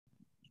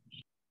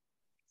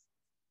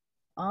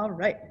All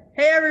right.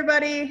 Hey,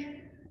 everybody,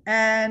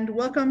 and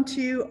welcome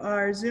to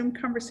our Zoom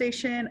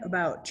conversation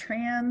about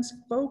trans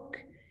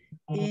folk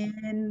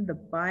in the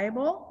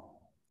Bible.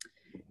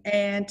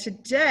 And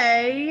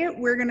today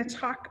we're going to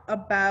talk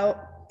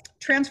about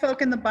trans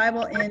folk in the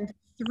Bible in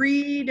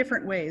three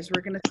different ways.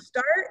 We're going to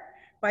start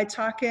by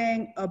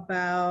talking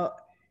about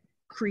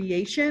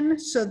creation.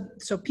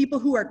 So people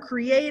who are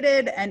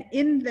created and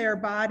in their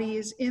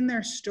bodies, in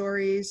their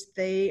stories,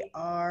 they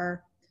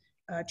are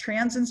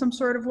trans in some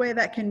sort of way.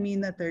 That can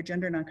mean that they're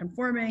gender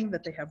nonconforming,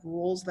 that they have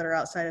roles that are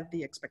outside of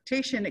the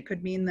expectation. It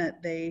could mean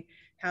that they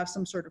have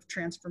some sort of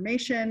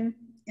transformation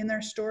in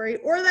their story,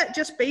 or that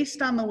just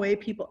based on the way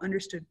people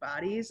understood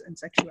bodies and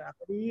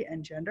sexuality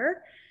and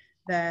gender,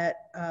 that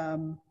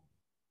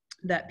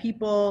that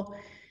people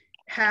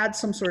had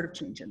some sort of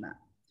change in that.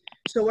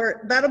 So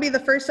that'll be the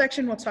first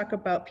section. We'll talk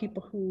about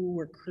people who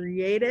were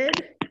created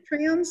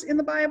trans in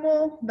the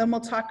Bible. Then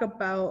we'll talk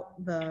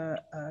about the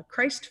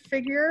Christ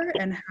figure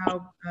and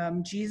how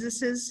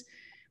Jesus's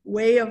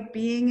way of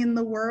being in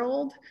the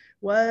world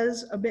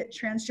was a bit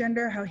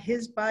transgender, how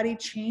his body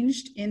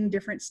changed in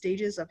different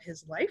stages of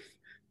his life.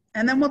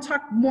 And then we'll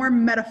talk more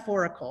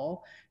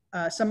metaphorical,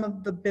 some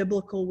of the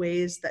biblical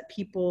ways that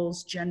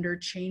people's gender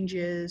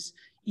changes,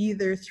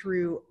 either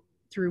through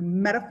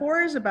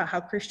metaphors about how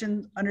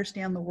Christians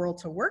understand the world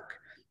to work,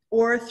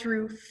 or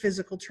through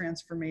physical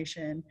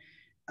transformation,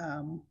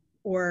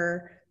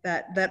 or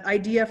that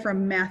idea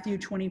from Matthew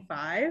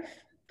 25,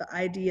 the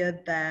idea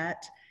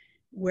that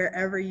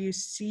wherever you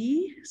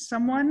see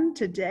someone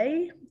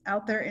today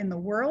out there in the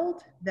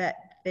world, that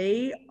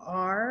they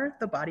are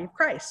the body of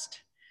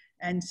Christ.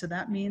 And so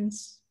that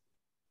means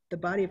the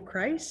body of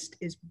Christ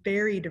is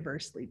very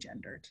diversely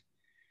gendered.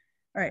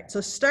 All right,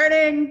 so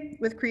starting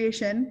with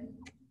creation,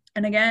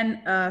 and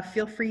again,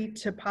 feel free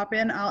to pop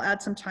in. I'll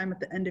add some time at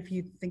the end if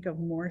you think of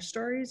more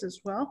stories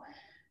as well.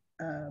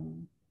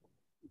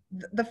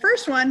 The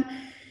first one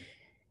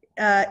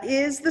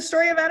is the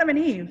story of Adam and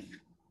Eve.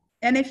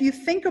 And if you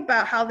think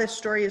about how this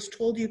story is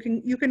told, you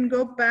can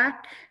go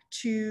back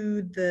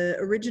to the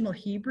original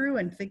Hebrew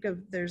and think of,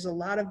 there's a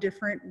lot of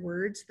different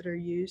words that are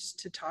used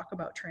to talk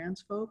about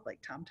trans folk, like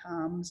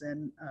tom-toms,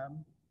 and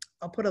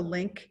I'll put a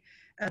link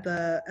at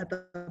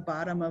the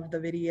bottom of the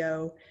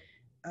video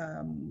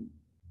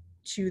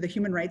to the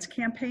Human Rights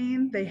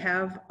Campaign. They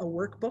have a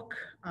workbook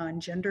on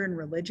gender and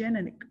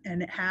religion,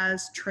 and it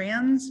has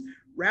trans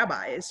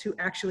rabbis who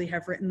actually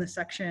have written the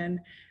section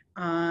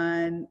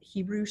on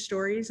Hebrew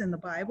stories in the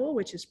Bible,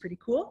 which is pretty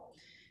cool.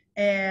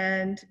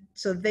 And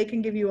so they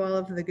can give you all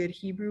of the good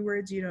Hebrew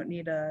words. You don't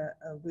need a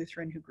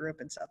Lutheran who grew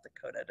up in South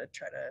Dakota to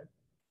try to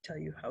tell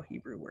you how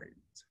Hebrew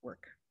words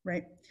work,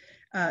 right?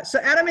 So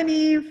Adam and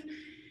Eve,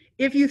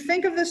 if you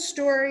think of the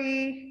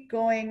story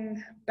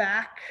going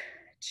back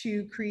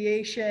to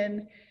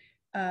creation,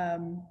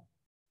 the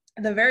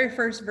very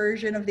first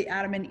version of the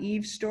Adam and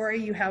Eve story,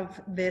 you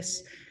have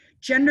this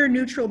gender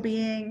neutral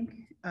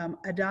being.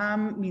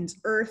 Adam means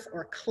earth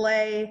or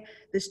clay.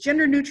 This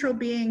gender neutral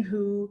being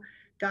who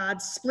God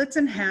splits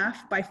in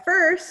half by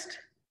first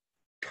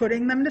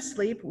putting them to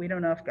sleep. We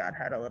don't know if God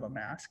had a little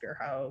mask or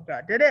how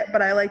God did it,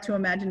 but I like to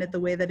imagine it the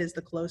way that is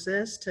the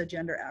closest to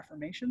gender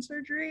affirmation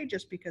surgery,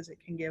 just because it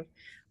can give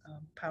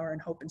power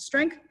and hope and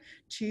strength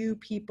to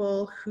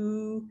people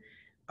who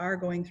are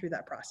going through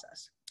that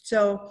process.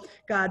 So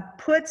God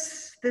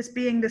puts this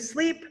being to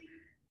sleep,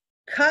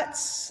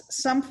 cuts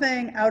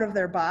something out of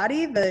their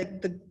body.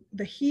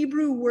 The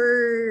Hebrew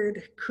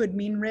word could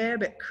mean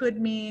rib. It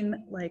could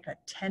mean like a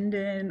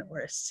tendon or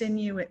a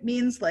sinew. It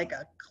means like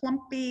a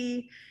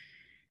clumpy,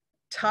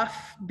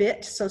 tough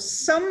bit. So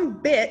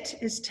some bit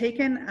is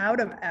taken out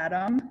of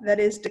Adam that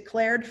is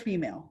declared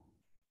female.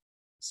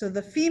 So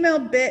the female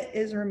bit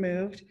is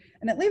removed,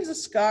 and it leaves a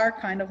scar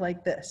kind of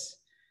like this,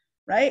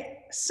 right?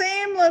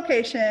 Same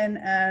location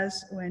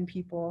as when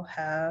people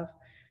have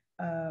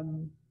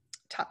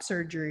top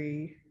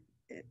surgery,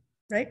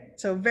 right?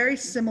 So very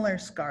similar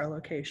scar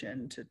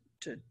location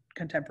to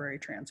contemporary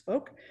trans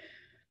folk.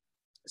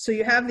 So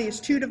you have these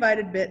two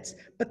divided bits,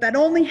 but that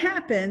only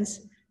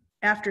happens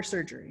after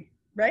surgery,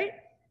 right?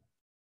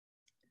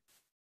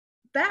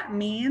 That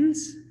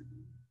means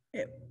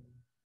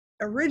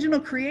original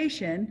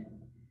creation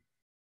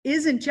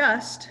isn't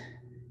just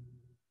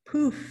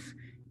poof,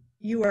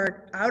 you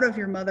are out of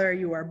your mother,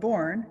 you are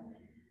born.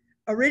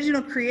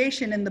 Original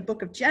creation in the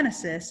book of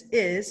Genesis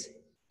is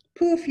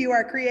poof, you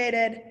are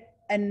created,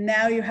 and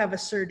now you have a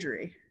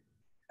surgery,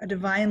 a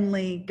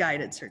divinely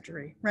guided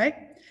surgery,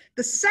 right?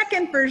 The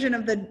second version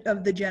of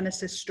the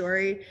Genesis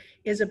story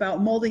is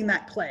about molding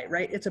that clay,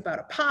 right? It's about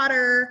a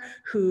potter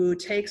who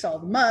takes all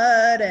the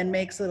mud and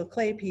makes little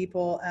clay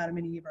people. Adam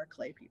and Eve are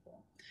clay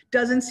people.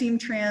 Doesn't seem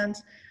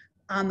trans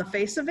on the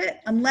face of it,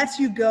 unless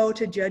you go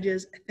to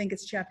Judges, I think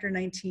it's chapter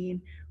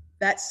 19,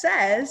 that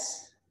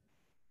says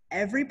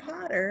every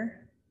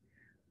potter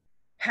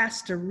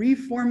has to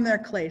reform their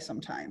clay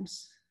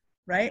sometimes,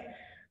 right?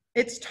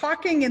 It's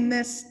talking in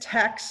this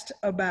text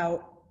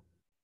about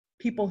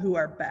people who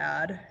are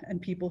bad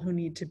and people who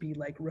need to be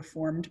like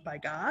reformed by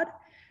God.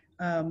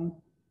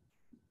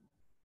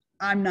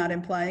 I'm not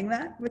implying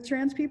that with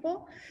trans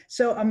people.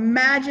 So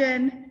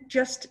imagine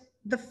just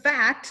the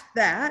fact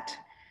that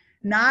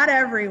not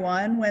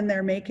everyone, when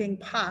they're making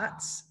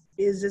pots,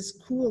 is as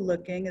cool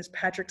looking as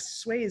Patrick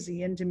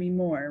Swayze and Demi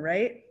Moore,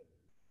 right?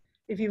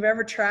 If you've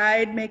ever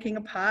tried making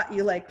a pot,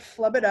 you like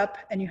flub it up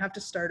and you have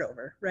to start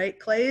over, right?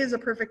 Clay is a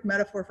perfect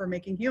metaphor for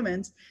making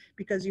humans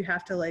because you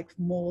have to like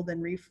mold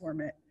and reform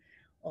it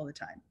all the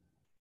time,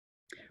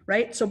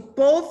 right? So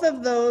both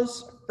of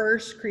those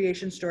first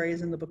creation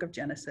stories in the book of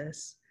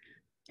Genesis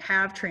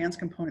have trans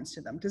components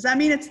to them. Does that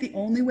mean it's the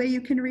only way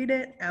you can read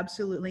it?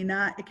 Absolutely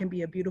not. It can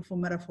be a beautiful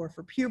metaphor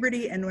for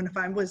puberty. And if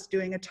I was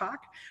doing a talk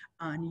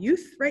on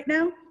youth right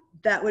now,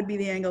 that would be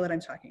the angle that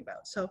I'm talking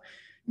about. So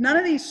none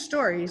of these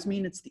stories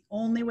mean it's the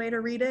only way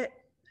to read it.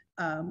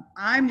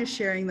 I'm just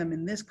sharing them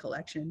in this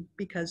collection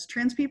because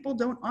trans people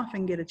don't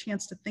often get a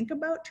chance to think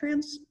about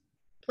trans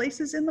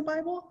places in the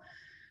Bible.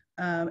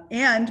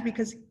 And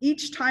because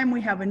each time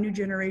we have a new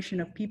generation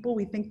of people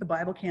we think the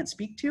Bible can't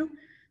speak to,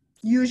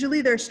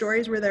 usually they're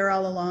stories where they're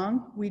all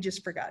along. We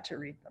just forgot to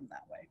read them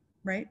that way,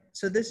 right?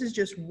 So this is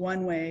just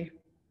one way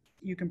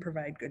you can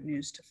provide good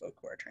news to folk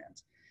who are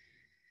trans.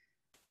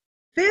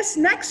 This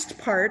next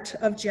part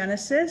of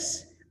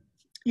Genesis,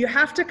 you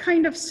have to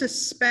kind of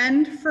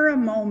suspend for a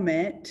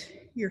moment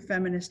your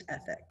feminist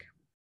ethic.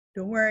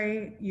 Don't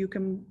worry, you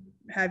can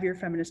have your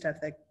feminist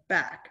ethic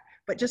back,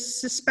 but just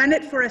suspend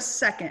it for a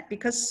second,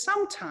 because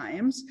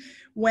sometimes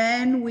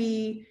when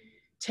we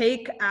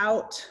take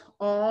out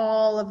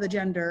all of the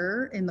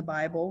gender in the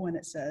Bible, when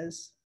it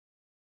says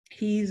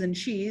he's and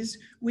she's,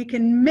 we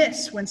can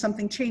miss when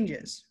something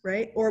changes,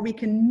 right? Or we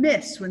can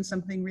miss when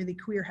something really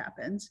queer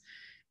happens.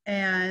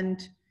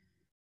 And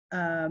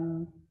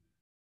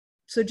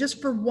so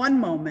just for one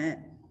moment,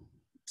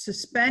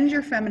 suspend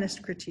your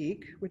feminist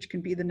critique, which can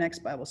be the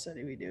next Bible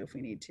study we do if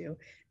we need to,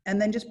 and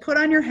then just put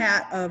on your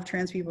hat of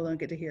trans people don't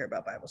get to hear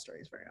about Bible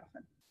stories very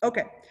often.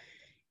 Okay,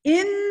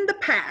 in the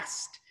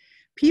past,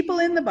 people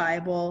in the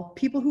Bible,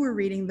 people who were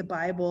reading the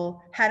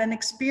Bible, had an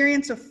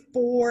experience of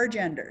 4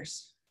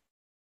 genders.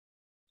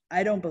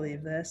 I don't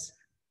believe this.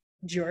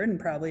 Jordan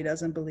probably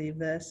doesn't believe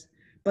this.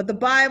 But the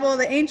Bible,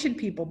 the ancient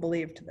people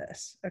believed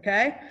this,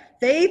 okay?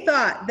 They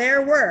thought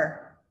there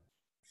were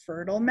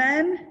fertile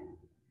men,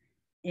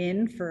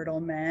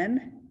 infertile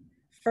men,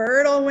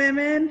 fertile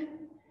women,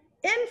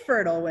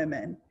 infertile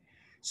women.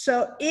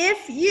 So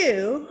if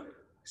you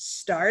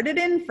started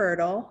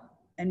infertile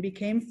and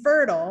became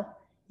fertile,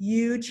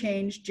 you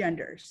changed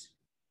genders.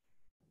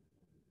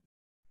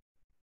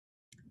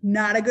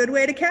 Not a good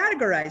way to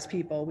categorize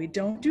people. We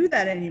don't do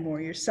that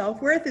anymore. Your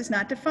self-worth is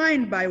not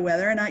defined by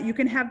whether or not you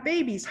can have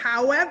babies.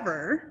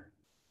 However,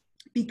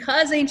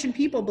 because ancient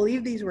people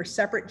believed these were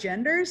separate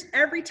genders,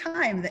 every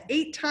time, the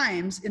 8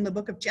 times in the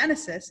book of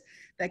Genesis,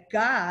 that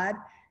God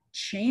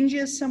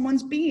changes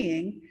someone's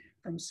being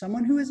from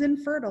someone who is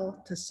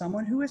infertile to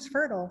someone who is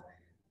fertile,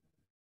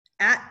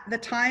 at the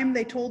time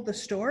they told the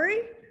story,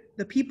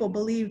 the people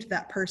believed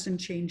that person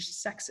changed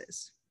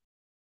sexes.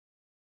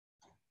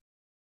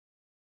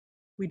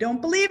 We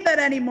don't believe that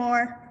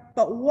anymore,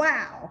 but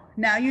wow,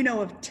 now you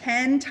know of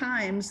 10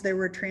 times there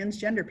were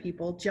transgender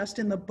people just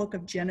in the book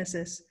of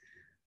Genesis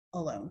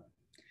alone.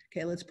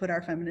 Okay, let's put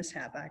our feminist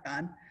hat back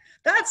on.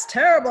 That's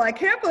terrible. I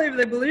can't believe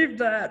they believed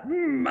that.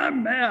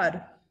 I'm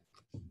mad.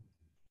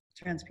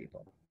 Trans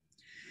people.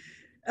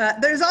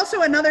 There's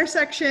also another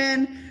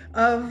section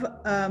of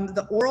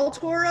the oral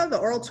Torah. The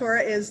oral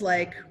Torah is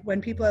like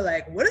when people are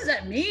like, what does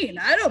that mean?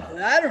 I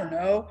don't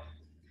know.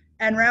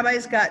 And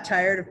rabbis got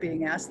tired of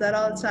being asked that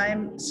all the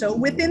time. So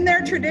within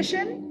their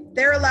tradition,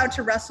 they're allowed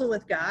to wrestle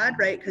with God,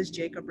 right? Because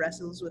Jacob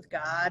wrestles with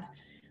God.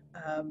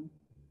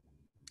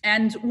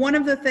 And one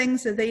of the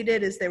things that they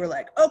did is they were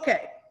like,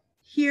 okay,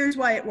 here's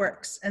why it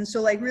works. And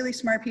so like really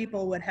smart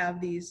people would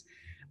have these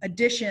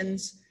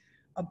additions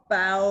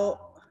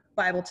about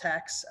Bible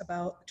texts,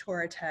 about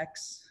Torah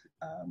texts,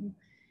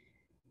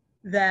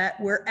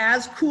 that were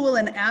as cool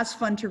and as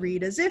fun to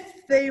read as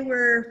if they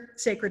were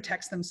sacred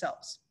texts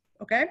themselves.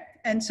 Okay,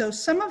 and so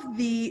some of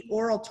the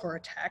oral Torah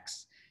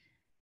texts,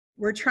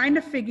 we're trying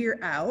to figure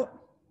out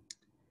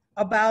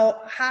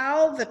about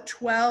how the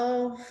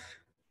 12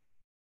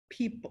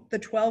 people, the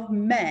 12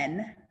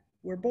 men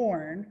were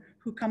born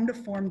who come to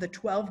form the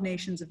 12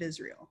 nations of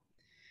Israel.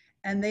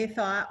 And they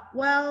thought,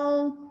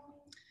 well,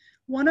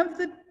 one of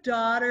the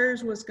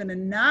daughters was going to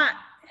not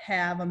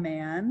have a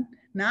man,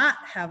 not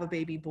have a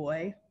baby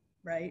boy,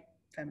 right?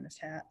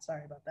 Feminist hat,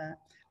 sorry about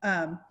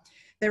that.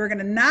 They were going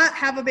to not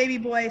have a baby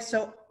boy.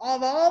 So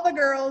of all the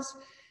girls,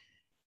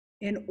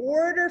 in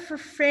order for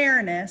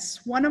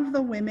fairness, one of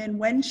the women,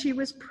 when she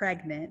was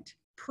pregnant,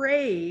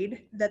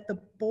 prayed that the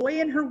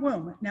boy in her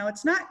womb, now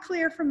it's not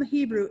clear from the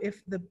Hebrew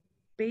if the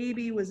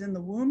baby was in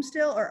the womb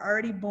still or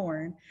already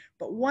born,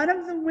 but one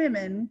of the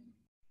women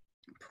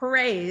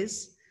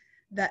prays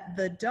that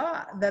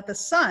the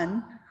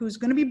son who's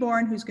going to be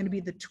born, who's going to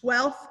be the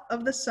 12th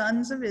of the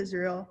sons of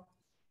Israel,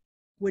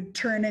 would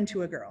turn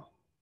into a girl.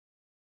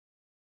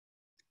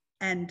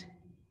 And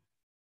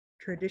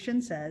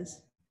tradition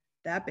says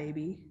that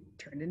baby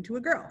turned into a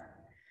girl.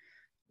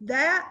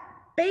 That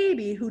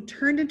baby who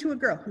turned into a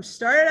girl, who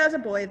started as a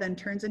boy, then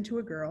turns into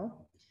a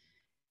girl,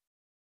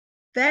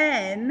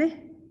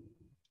 then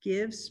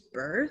gives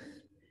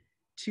birth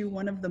to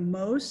one of the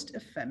most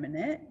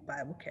effeminate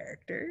Bible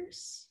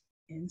characters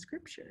in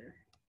Scripture.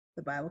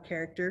 The Bible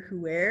character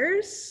who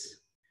wears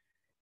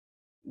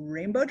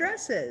rainbow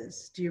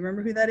dresses. Do you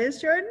remember who that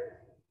is, Jordan?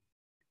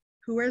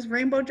 Who wears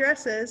rainbow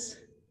dresses?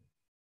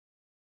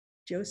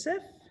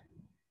 Joseph.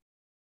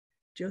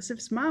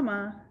 Joseph's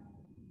mama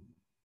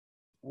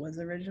was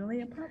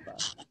originally a papa.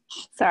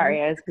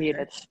 Sorry, I was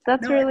muted.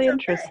 That's No, really it's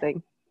okay.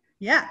 interesting.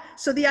 Yeah.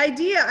 So the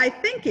idea, I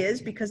think,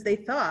 is because they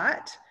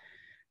thought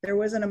there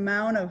was an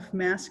amount of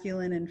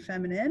masculine and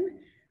feminine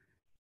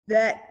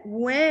that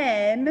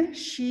when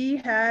she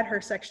had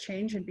her sex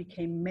change and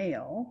became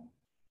male,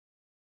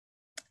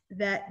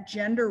 that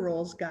gender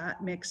roles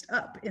got mixed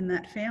up in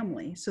that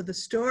family. So the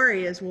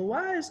story is, well,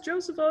 why is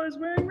Joseph always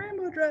wearing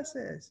rainbow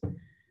dresses?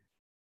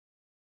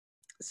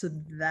 So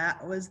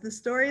that was the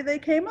story they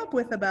came up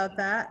with about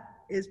that,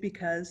 is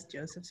because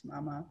Joseph's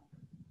mama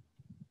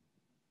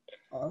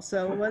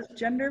also was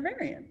gender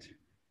variant.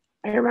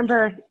 I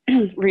remember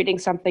reading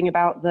something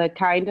about the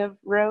kind of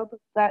robe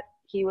that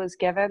he was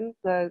given.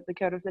 The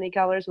coat of many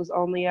colors was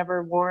only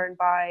ever worn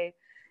by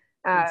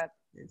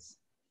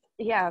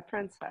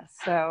princess.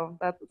 So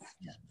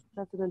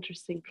that's an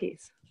interesting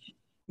piece.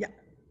 Yeah.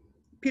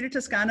 Peter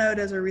Toscano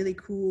does a really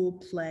cool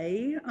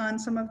play on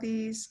some of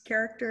these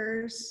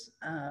characters.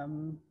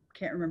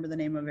 Can't remember the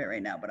name of it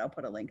right now, but I'll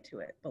put a link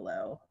to it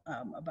below,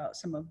 about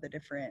some of the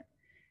different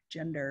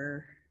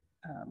gender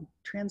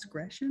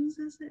transgressions,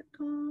 is it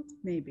called?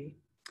 Maybe.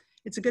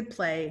 It's a good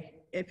play.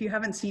 If you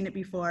haven't seen it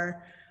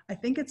before, I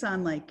think it's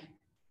on like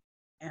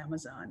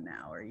Amazon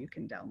now, or you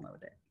can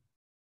download it.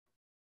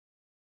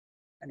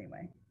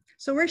 Anyway,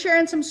 so we're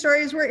sharing some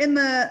stories. We're in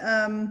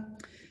the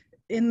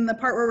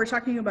part where we're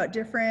talking about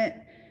different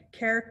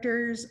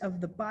characters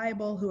of the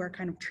Bible who are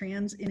kind of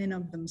trans in and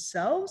of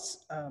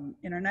themselves.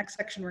 In our next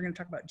section, we're going to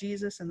talk about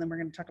Jesus, and then we're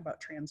going to talk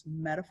about trans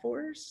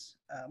metaphors.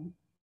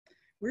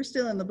 We're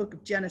still in the book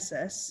of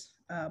Genesis,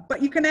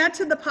 but you can add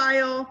to the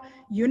pile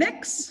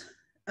eunuchs.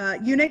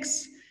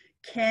 Eunuchs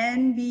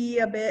can be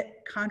a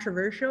bit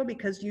controversial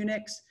because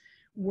eunuchs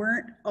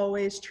weren't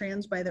always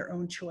trans by their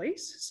own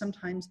choice.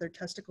 Sometimes their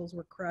testicles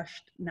were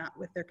crushed not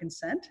with their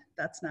consent.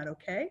 That's not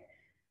okay.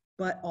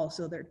 But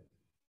also they're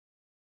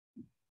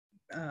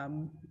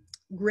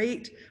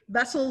great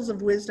vessels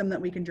of wisdom that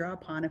we can draw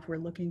upon if we're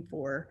looking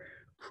for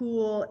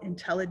cool,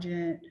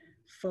 intelligent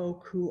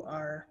folk who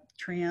are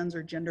trans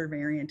or gender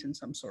variant in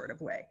some sort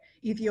of way.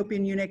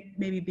 Ethiopian eunuch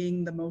maybe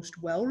being the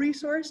most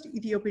well-resourced.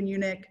 Ethiopian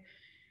eunuch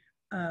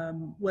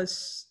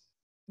was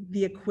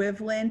the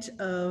equivalent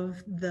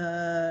of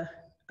the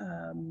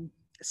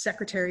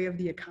Secretary of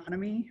the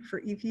Economy for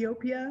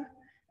Ethiopia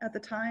at the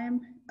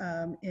time.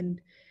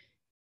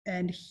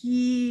 And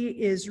he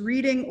is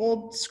reading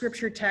old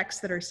scripture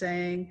texts that are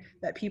saying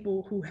that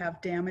people who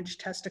have damaged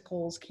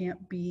testicles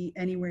can't be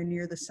anywhere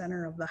near the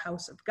center of the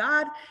house of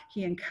God.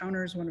 He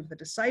encounters one of the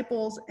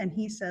disciples and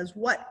he says,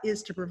 "What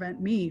is to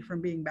prevent me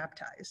from being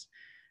baptized?"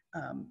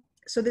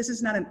 So this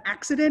is not an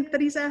accident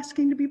that he's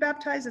asking to be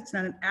baptized. It's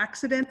not an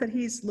accident that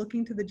he's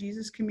looking to the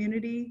Jesus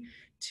community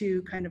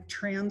to kind of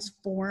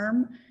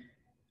transform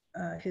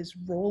his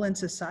role in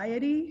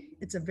society.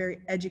 It's a very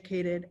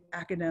educated,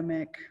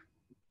 academic,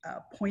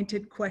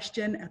 pointed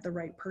question at the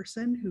right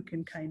person who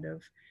can kind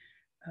of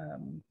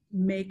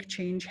make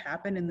change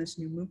happen in this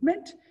new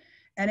movement.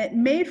 And it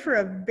made for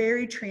a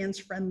very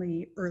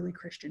trans-friendly early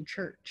Christian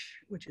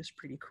church, which is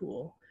pretty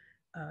cool,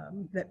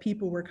 that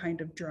people were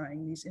kind of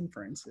drawing these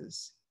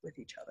inferences with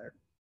each other.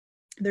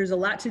 There's a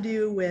lot to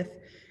do with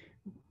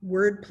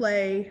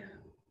wordplay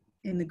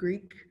in the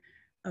Greek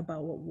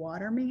about what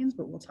water means,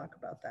 but we'll talk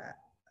about that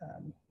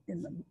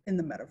in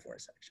the metaphor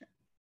section.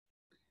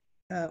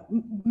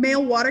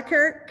 Male water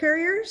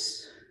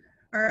carriers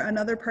are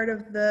another part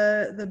of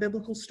the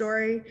biblical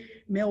story.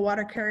 Male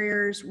water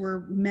carriers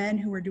were men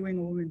who were doing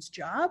a woman's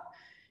job.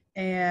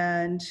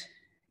 And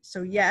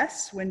so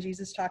yes, when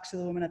Jesus talks to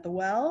the woman at the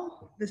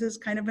well, this is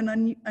kind of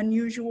an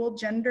unusual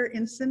gender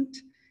incident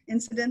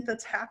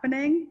that's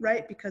happening,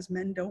 right? Because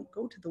men don't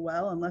go to the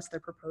well unless they're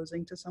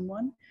proposing to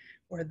someone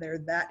or they're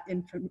that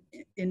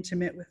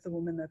intimate with the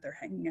woman that they're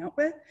hanging out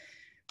with.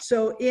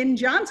 So in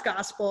John's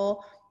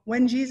gospel,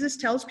 when Jesus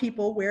tells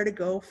people where to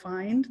go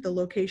find the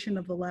location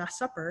of the Last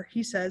Supper,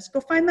 he says,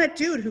 go find that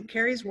dude who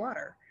carries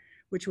water,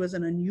 which was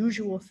an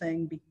unusual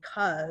thing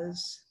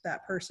because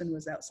that person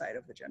was outside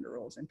of the gender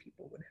roles and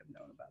people would have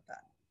known about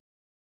that.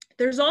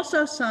 There's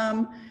also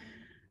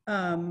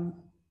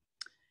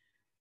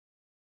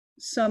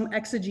some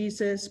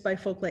exegesis by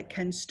folk like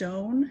Ken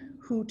Stone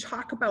who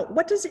talk about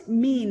what does it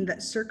mean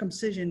that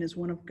circumcision is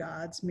one of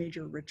God's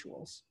major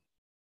rituals?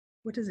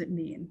 What does it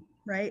mean,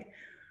 right?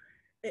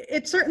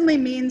 It certainly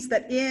means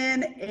that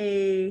in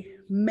a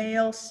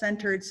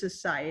male-centered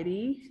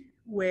society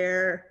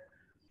where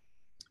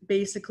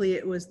basically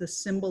it was the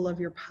symbol of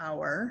your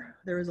power,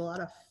 there was a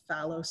lot of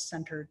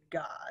phallos-centered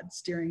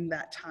gods during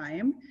that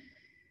time,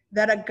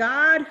 that a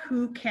God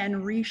who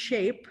can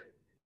reshape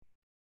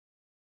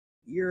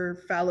your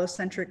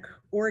phallocentric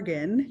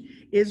organ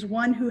is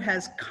one who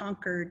has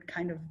conquered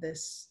kind of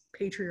this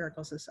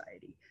patriarchal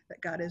society,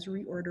 that God is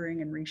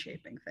reordering and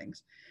reshaping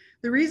things.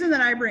 The reason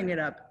that I bring it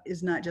up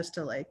is not just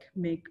to like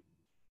make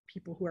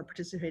people who are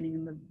participating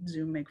in the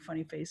Zoom make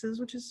funny faces,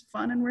 which is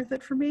fun and worth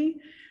it for me,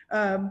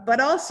 but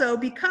also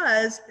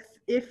because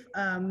if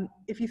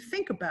you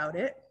think about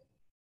it,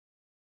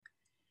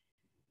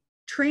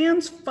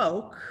 trans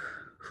folk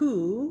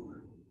who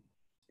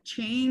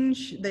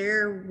change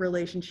their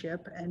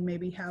relationship and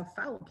maybe have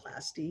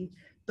phalloplasty,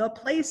 the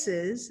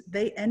places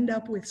they end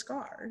up with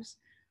scars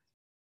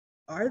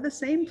are the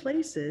same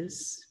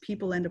places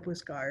people end up with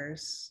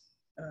scars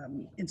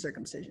in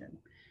circumcision.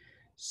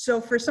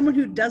 So for someone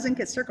who doesn't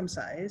get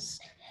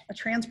circumcised, a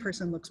trans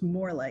person looks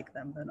more like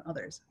them than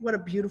others. What a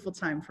beautiful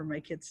time for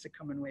my kids to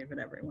come and wave at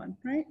everyone,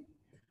 right?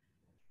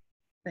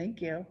 Thank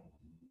you.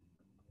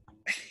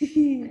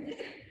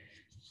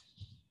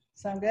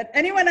 Sound good?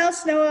 Anyone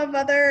else know of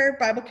other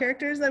Bible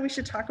characters that we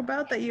should talk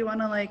about that you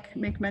want to like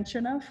make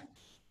mention of?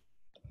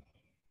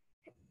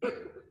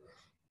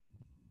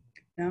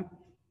 No?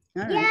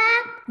 All right.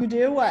 Yeah. You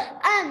do what?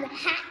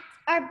 Hats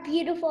are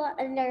beautiful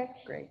and they're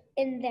Great.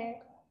 in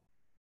there.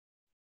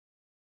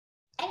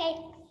 Okay.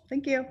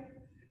 Thank you.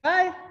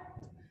 Bye.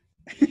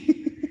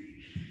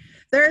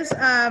 There's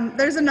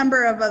a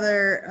number of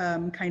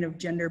other kind of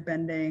gender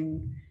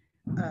bending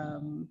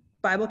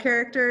Bible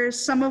characters,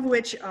 some of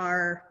which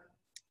are,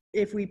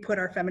 if we put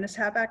our feminist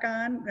hat back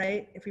on,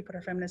 right? If we put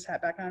our feminist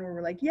hat back on, where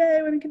we're like, yay,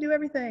 women can do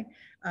everything.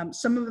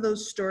 Some of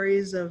those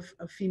stories of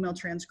female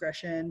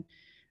transgression,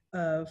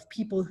 of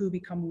people who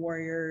become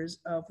warriors,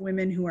 of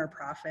women who are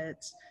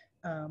prophets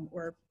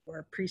or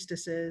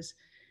priestesses,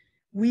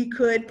 we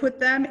could put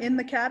them in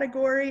the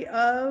category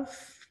of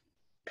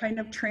kind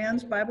of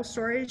trans Bible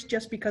stories,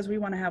 just because we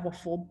want to have a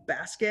full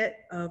basket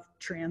of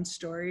trans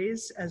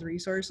stories as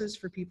resources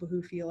for people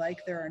who feel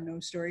like there are no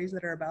stories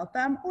that are about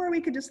them. Or we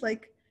could just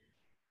like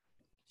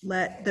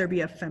let there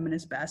be a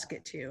feminist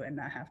basket too and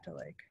not have to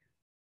like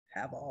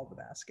have all the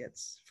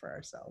baskets for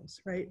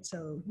ourselves, right?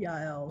 So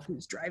Yael,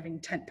 who's driving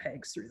tent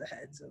pegs through the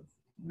heads of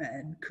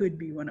men, could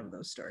be one of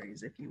those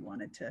stories if you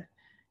wanted to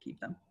keep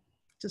them.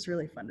 Just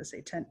really fun to say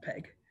tent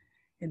peg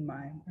in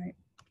mime, right?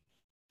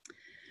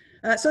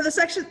 So the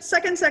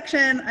second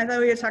section I thought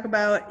we would talk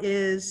about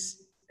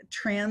is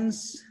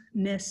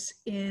transness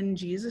in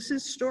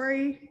Jesus's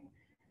story.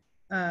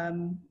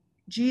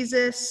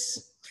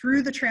 Jesus,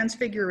 through the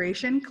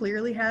transfiguration,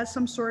 clearly has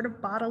some sort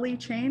of bodily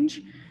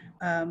change.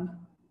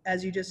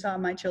 As you just saw,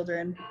 my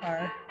children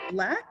are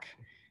Black.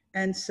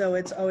 And so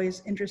it's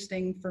always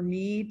interesting for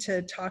me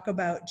to talk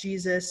about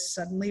Jesus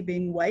suddenly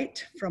being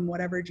white from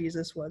whatever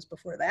Jesus was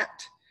before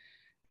that.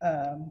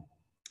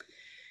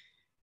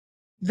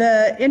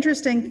 The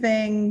interesting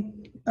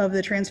thing of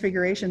the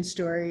transfiguration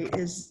story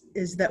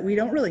is that we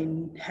don't really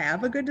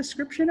have a good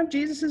description of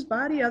Jesus's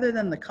body other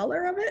than the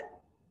color of it.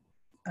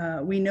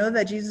 We know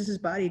that Jesus's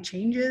body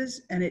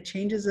changes, and it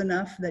changes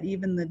enough that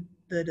even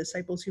the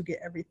disciples who get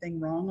everything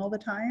wrong all the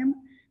time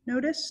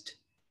noticed.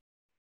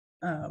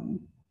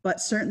 But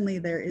certainly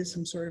there is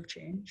some sort of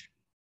change.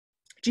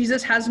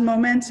 Jesus has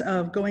moments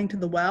of going to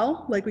the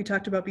well, like we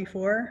talked about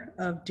before,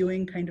 of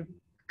doing kind of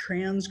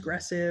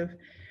transgressive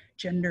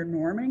gender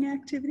norming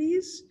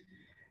activities.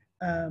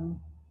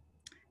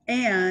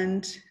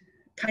 And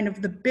kind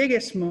of the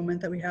biggest moment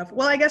that we have,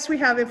 well, I guess we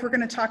have, if we're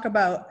going to talk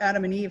about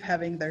Adam and Eve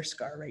having their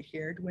scar right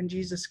here, when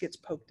Jesus gets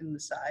poked in the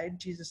side,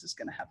 Jesus is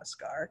going to have a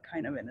scar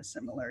kind of in a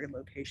similar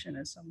location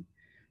as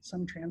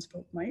some trans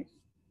folk might.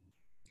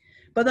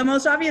 But the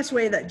most obvious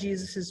way that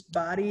Jesus's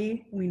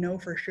body, we know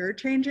for sure,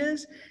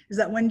 changes is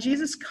that when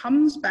Jesus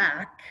comes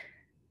back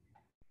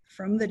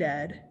from the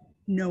dead,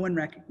 no one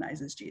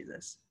recognizes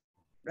Jesus,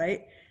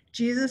 right?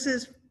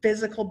 Jesus's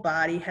physical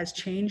body has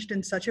changed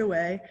in such a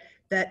way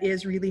that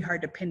is really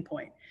hard to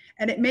pinpoint.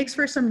 And it makes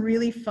for some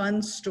really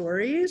fun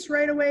stories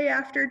right away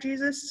after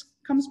Jesus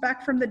comes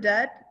back from the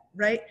dead,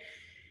 right?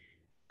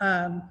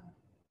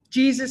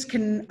 Jesus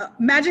can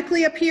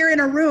magically appear in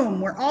a room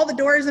where all the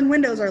doors and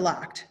windows are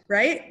locked,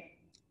 right?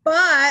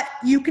 But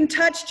you can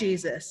touch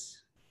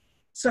Jesus.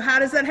 So how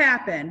does that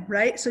happen,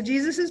 right? So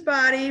Jesus's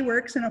body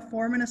works in a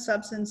form and a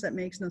substance that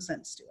makes no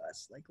sense to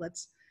us. Like,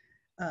 let's,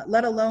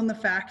 let alone the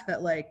fact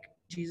that like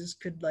Jesus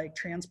could like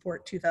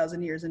transport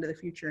 2,000 years into the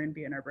future and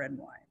be in our bread and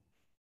wine,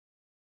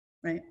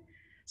 right?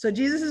 So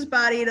Jesus's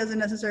body doesn't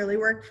necessarily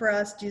work for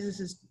us.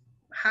 Jesus's,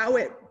 how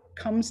it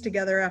comes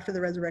together after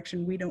the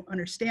resurrection, we don't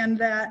understand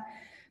that.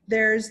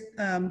 There's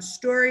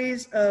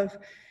stories of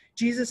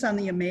Jesus on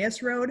the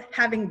Emmaus Road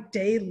having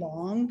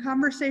day-long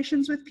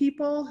conversations with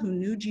people who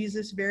knew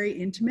Jesus very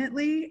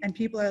intimately, and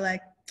people are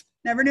like,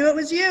 never knew it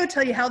was you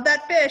till you held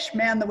that fish.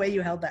 Man, the way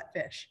you held that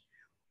fish.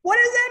 What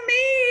does that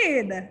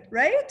mean,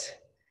 right?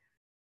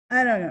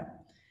 I don't know.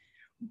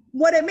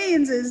 What it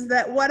means is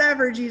that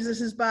whatever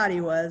Jesus's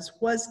body was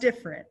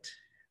different,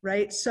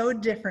 right? So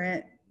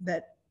different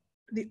that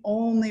the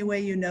only way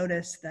you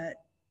notice that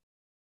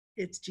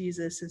it's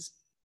Jesus is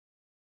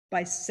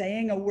by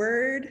saying a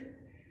word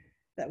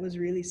that was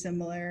really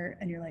similar,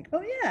 and you're like,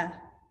 oh yeah,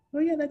 oh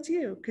yeah, that's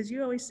you, because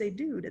you always say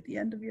dude at the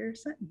end of your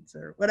sentence,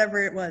 or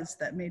whatever it was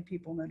that made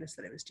people notice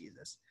that it was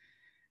Jesus.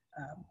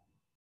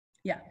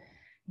 Yeah,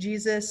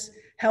 Jesus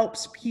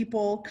helps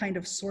people kind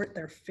of sort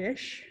their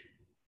fish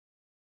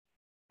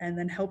and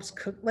then helps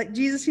cook. Like,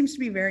 Jesus seems to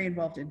be very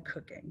involved in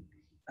cooking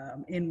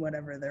in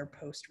whatever their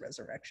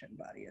post-resurrection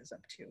body is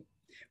up to.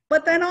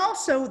 But then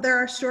also there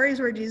are stories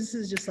where Jesus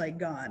is just like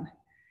gone.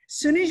 As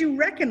soon as you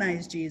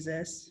recognize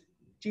Jesus,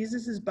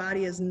 Jesus's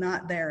body is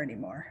not there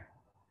anymore.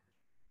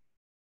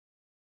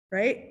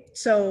 Right?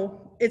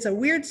 So it's a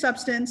weird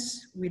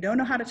substance. We don't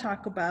know how to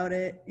talk about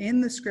it in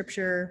the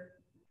scripture.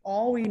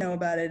 All we know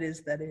about it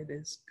is that it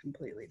is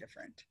completely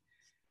different.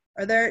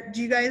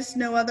 Do you guys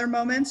know other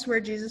moments where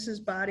Jesus's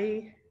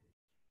body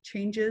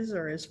changes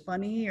or is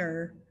funny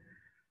or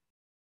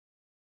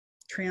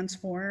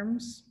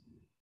transforms?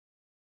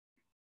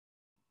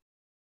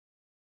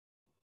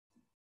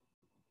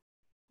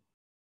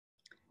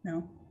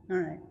 No? All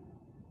right.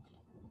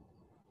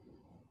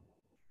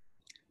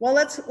 Well,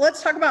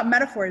 let's talk about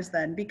metaphors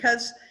then,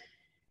 because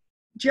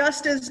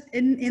just as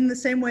in the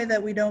same way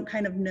that we don't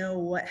kind of know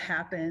what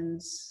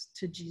happens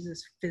to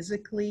Jesus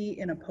physically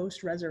in a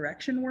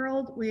post-resurrection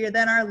world, we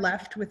then are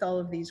left with all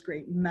of these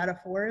great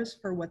metaphors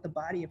for what the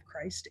body of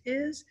Christ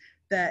is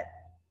that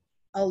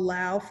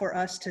allow for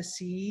us to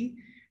see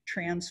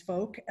trans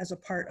folk as a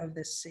part of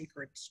this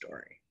sacred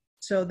story.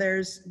 So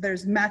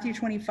there's Matthew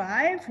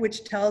 25,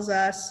 which tells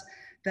us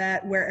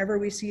that wherever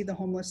we see the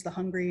homeless, the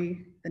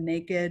hungry, the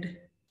naked,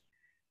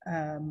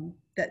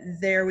 that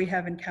there we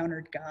have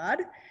encountered God.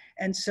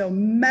 And so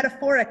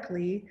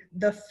metaphorically,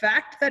 the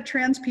fact that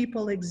trans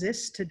people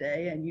exist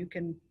today, and you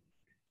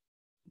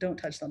don't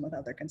touch them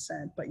without their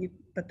consent,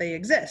 but they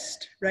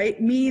exist,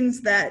 right?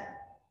 Means that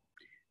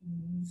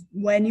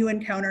when you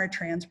encounter a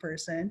trans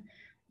person,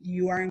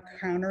 you are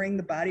encountering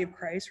the body of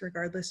Christ,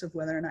 regardless of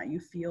whether or not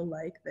you feel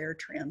like their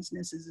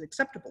transness is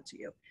acceptable to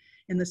you.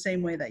 In the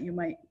same way that you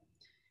might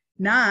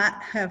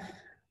not have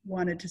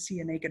wanted to see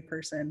a naked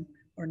person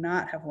or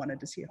not have wanted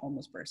to see a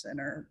homeless person,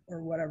 or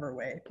whatever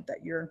way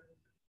that you're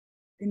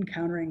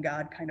encountering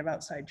God kind of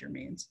outside your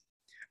means.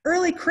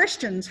 Early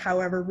Christians,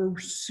 however, were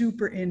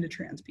super into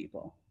trans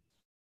people.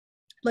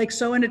 Like,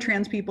 so into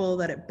trans people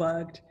that it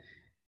bugged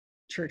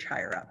church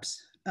higher ups.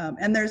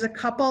 And there's a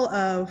couple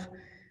of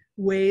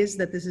ways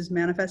that this is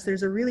manifest.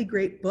 There's a really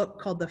great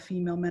book called The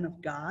Female Men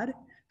of God.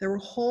 There were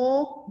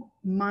whole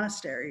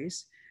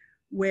monasteries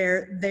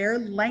where their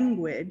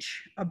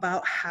language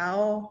about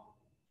how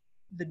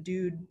the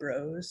dude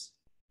bros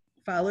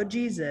followed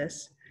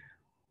Jesus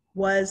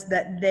was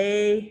that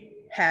they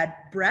had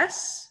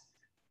breasts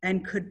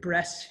and could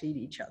breastfeed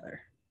each other.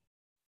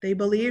 They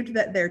believed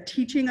that their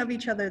teaching of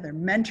each other, their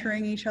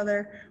mentoring each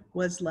other,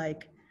 was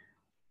like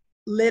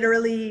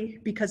literally,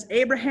 because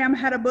Abraham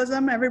had a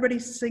bosom. Everybody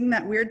sing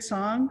that weird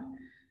song,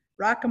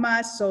 rock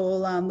my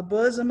soul on the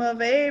bosom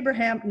of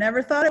Abraham.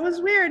 Never thought it was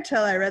weird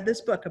till I read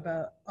this book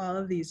about all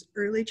of these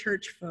early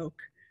church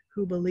folk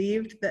who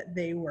believed that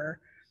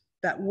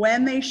that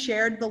when they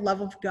shared the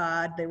love of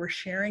God, they were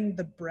sharing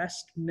the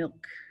breast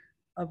milk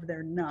of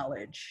their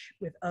knowledge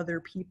with other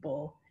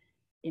people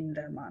in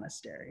their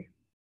monastery.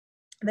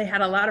 They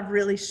had a lot of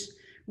really,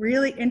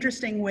 really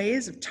interesting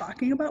ways of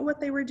talking about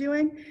what they were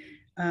doing.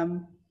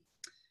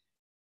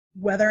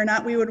 Whether or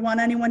not we would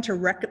want anyone to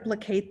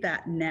replicate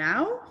that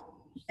now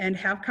and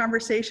have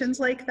conversations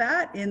like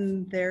that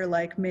in their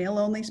like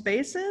male-only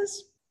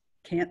spaces,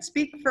 can't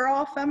speak for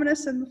all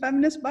feminists in the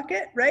feminist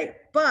bucket, right?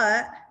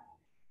 But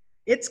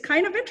it's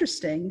kind of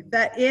interesting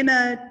that in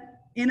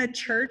a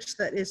church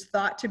that is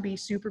thought to be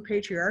super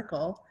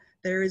patriarchal,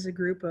 there is a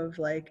group of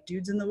like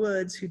dudes in the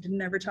woods who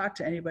didn't ever talk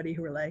to anybody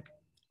who were like,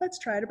 let's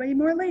try to be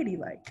more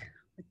ladylike.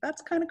 Like,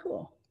 that's kind of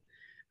cool.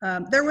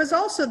 There was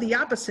also the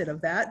opposite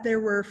of that. There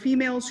were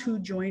females who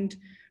joined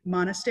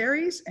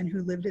monasteries and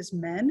who lived as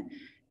men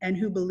and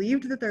who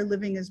believed that their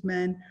living as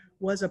men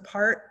was a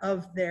part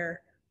of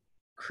their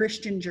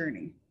Christian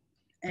journey.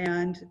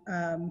 And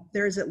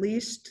there's at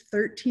least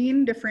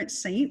 13 different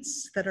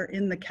saints that are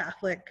in the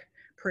Catholic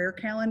prayer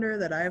calendar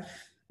that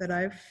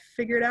I've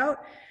figured out,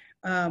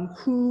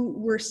 who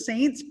were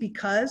saints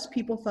because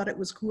people thought it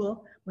was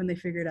cool when they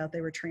figured out they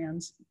were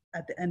trans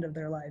at the end of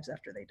their lives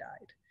after they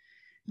died.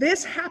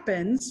 This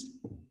happens,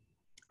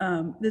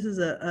 this is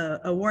a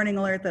warning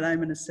alert that I'm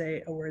going to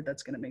say a word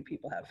that's going to make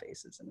people have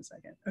faces in a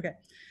second. Okay,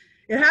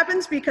 it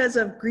happens because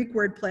of Greek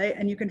wordplay,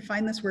 and you can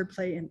find this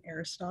wordplay in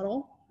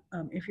Aristotle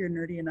if you're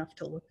nerdy enough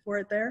to look for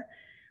it there.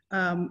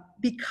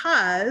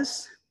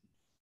 Because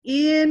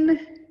in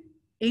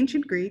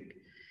ancient Greek,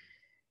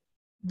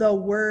 the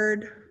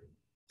word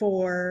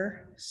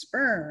for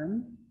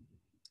sperm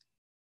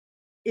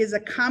is a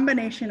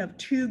combination of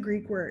two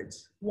Greek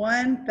words,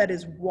 one that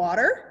is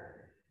water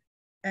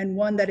and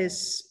one that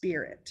is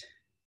spirit.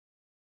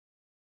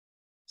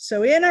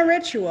 So in a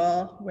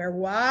ritual where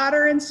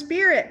water and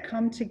spirit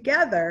come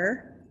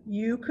together,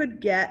 you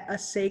could get a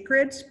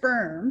sacred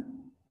sperm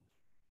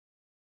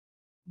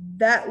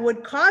that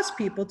would cause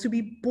people to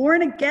be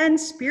born again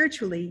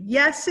spiritually.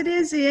 Yes, it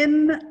is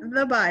in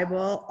the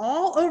Bible,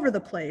 all over the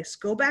place.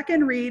 Go back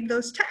and read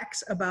those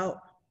texts about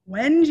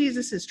when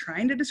Jesus is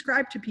trying to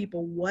describe to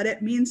people what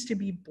it means to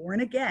be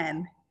born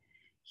again.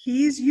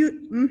 He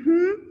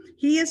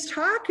is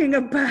talking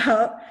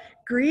about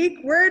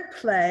Greek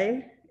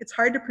wordplay. It's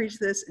hard to preach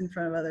this in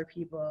front of other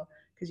people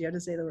because you have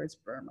to say the word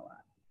sperm a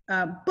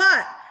lot.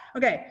 But,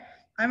 okay,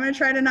 I'm going to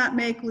try to not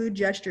make lewd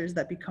gestures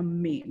that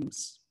become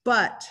memes.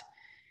 But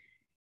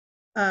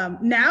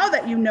now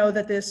that you know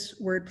that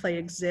this wordplay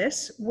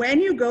exists, when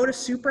you go to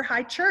super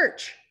high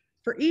church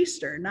for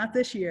Easter, not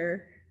this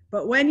year,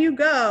 but when you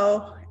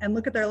go and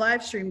look at their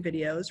live stream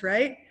videos,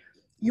 right,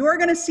 you're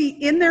going to see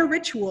in their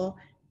ritual,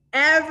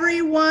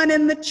 everyone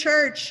in the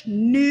church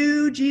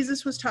knew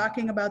Jesus was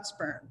talking about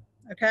sperm,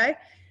 okay?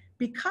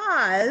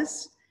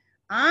 Because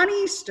on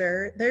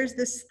Easter, there's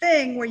this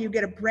thing where you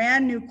get a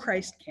brand new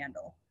Christ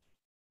candle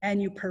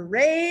and you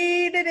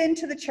parade it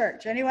into the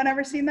church. Anyone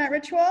ever seen that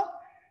ritual?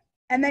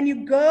 And then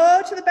you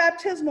go to the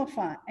baptismal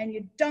font and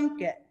you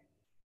dunk it.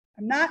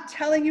 I'm not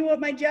telling you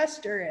what my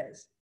gesture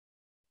is.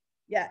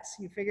 Yes,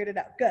 you figured it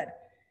out. Good.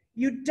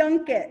 You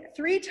dunk it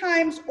 3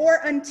 times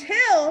or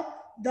until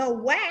the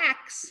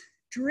wax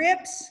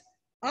drips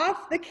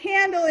off the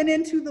candle and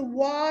into the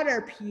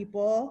water,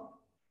 people.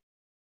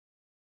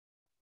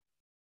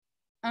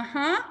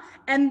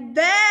 And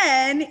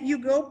then you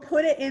go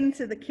put it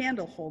into the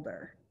candle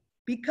holder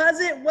because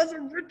it was a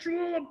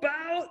ritual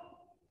about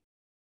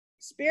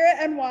spirit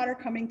and water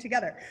coming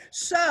together.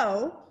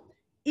 So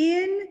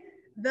in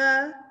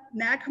the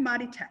Nag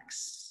Hammadi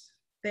texts,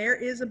 there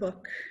is a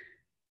book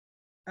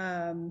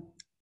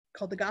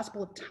called the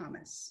Gospel of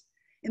Thomas.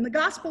 In the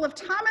Gospel of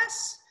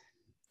Thomas,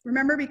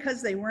 remember,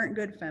 because they weren't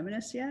good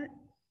feminists yet,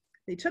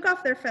 they took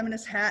off their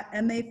feminist hat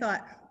and they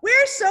thought,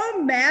 we're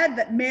so mad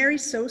that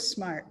Mary's so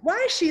smart. Why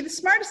is she the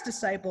smartest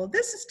disciple?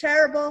 This is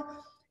terrible.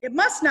 It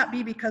must not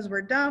be because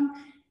we're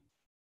dumb.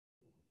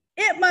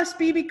 It must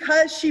be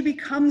because she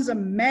becomes a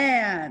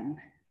man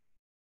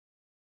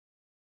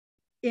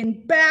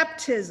in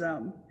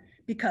baptism,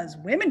 because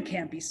women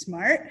can't be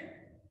smart.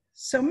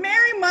 So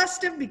Mary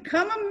must have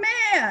become a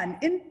man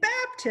in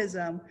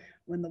baptism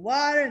when the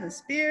water and the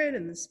spirit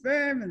and the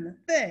sperm and the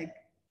thing.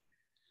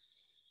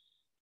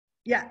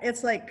 Yeah,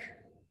 it's like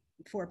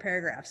 4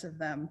 paragraphs of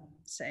them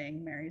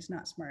saying Mary's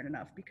not smart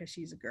enough because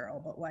she's a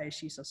girl, but why is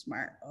she so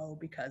smart? Oh,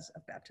 because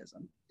of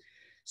baptism.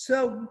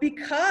 So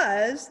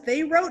because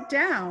they wrote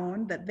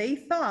down that they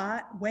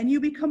thought when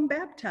you become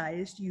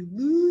baptized, you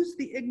lose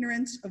the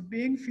ignorance of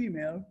being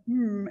female,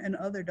 and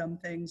other dumb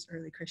things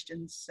early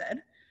Christians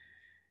said.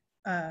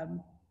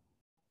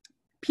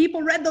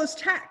 People read those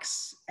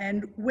texts,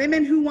 and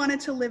women who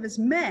wanted to live as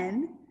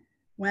men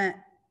went,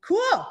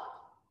 cool,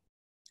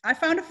 I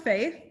found a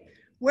faith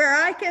where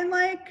I can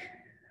like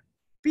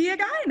be a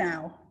guy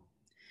now.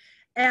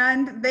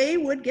 And they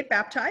would get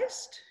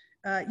baptized.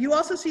 You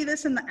also see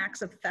this in the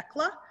Acts of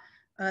Thecla.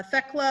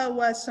 Thecla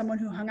was someone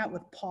who hung out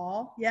with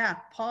Paul. Yeah,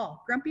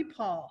 Paul, grumpy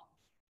Paul,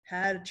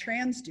 had a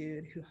trans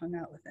dude who hung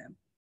out with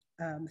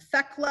him.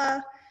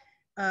 Thecla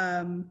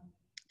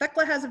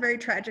has a very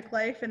tragic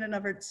life in and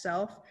of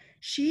itself.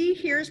 She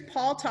hears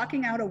Paul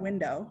talking out a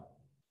window,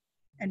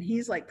 and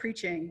he's like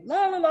preaching,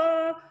 la la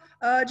la,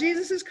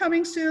 Jesus is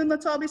coming soon,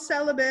 let's all be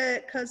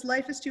celibate, because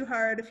life is too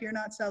hard if you're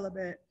not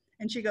celibate.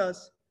 And she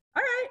goes,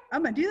 all right,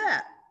 I'm gonna do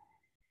that.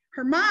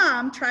 Her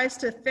mom tries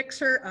to fix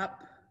her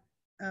up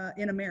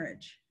in a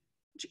marriage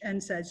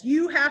and says,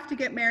 you have to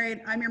get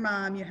married, I'm your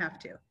mom, you have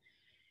to.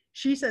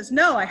 She says,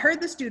 no, I heard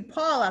this dude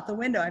Paul out the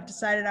window, I've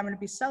decided I'm gonna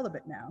be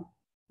celibate now,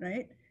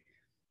 right?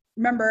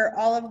 Remember,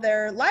 all of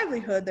their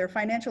livelihood, their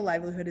financial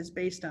livelihood is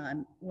based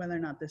on whether or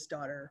not this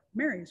daughter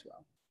marries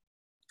well.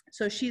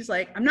 So she's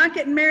like, I'm not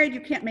getting married, you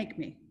can't make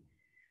me.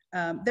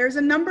 There's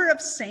a number of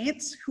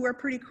saints who are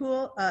pretty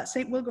cool,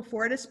 Saint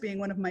Wilgefortis being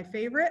one of my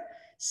favorite.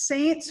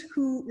 Saints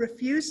who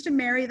refuse to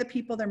marry the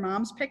people their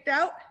moms picked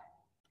out,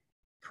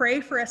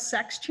 pray for a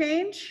sex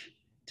change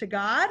to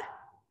God,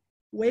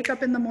 wake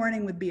up in the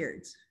morning with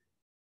beards,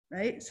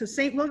 right? So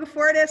Saint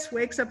Wilgefortis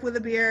wakes up with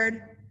a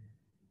beard.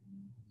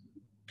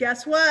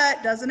 Guess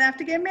what? Doesn't have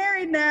to get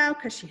married now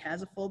because she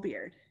has a full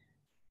beard,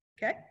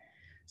 okay?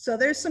 So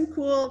there's some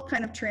cool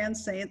kind of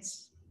trans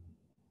saints.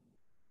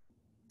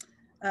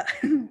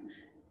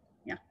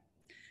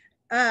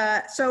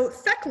 So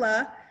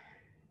Thecla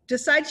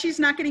decides she's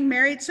not getting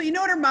married. So you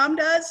know what her mom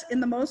does in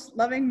the most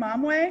loving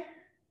mom way?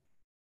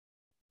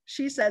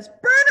 She says, burn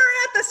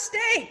her at the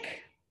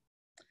stake.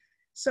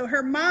 So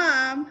her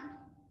mom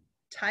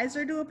ties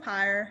her to a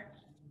pyre,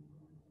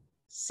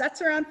 sets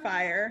her on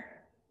fire,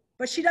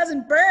 but she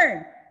doesn't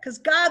burn because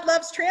God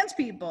loves trans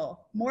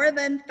people more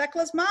than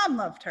Thecla's mom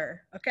loved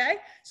her, okay?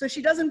 So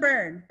she doesn't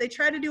burn. They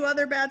try to do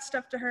other bad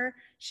stuff to her.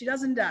 She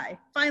doesn't die.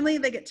 Finally,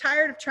 they get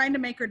tired of trying to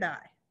make her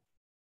die.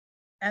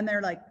 And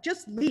they're like,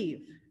 just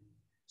leave.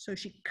 So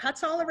she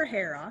cuts all of her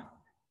hair off,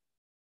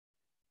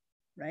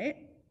 right?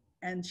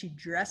 And she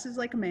dresses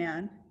like a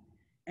man,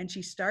 and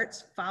she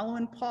starts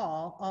following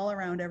Paul all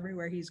around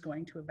everywhere he's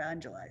going to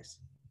evangelize.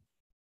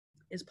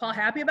 Is Paul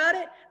happy about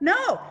it?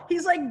 No,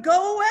 he's like,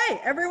 go away.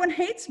 Everyone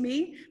hates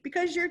me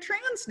because you're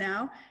trans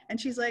now. And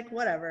she's like,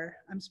 whatever,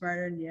 I'm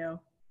smarter than you.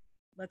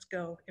 Let's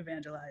go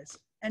evangelize.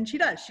 And she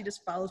does. She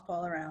just follows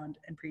Paul around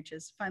and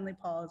preaches. Finally,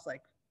 Paul is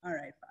like, all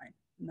right, fine.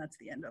 And that's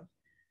the end of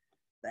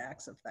the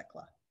Acts of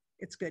Thecla.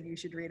 It's good. You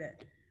should read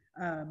it.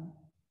 Now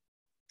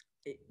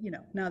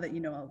that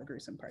you know all the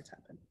gruesome parts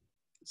happen.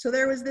 So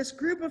there was this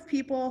group of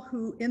people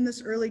who in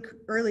this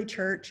early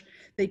church,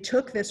 they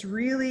took this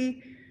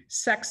really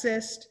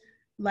sexist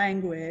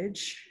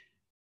language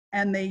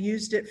and they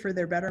used it for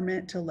their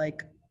betterment to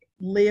like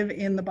live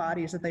in the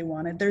bodies that they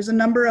wanted. There's a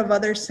number of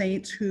other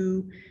saints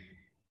who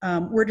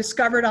were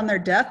discovered on their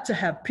death to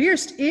have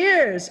pierced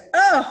ears.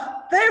 Oh,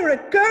 they were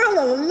a girl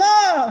all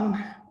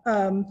along,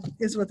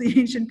 is what the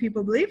ancient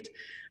people believed.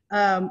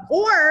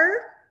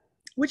 Or,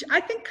 which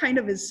I think kind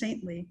of is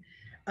saintly,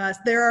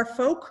 there are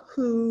folk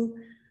who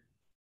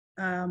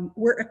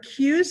were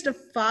accused of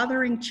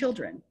fathering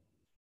children.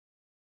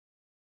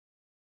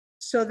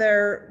 So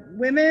they're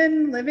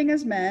women living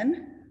as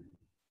men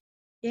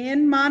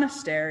in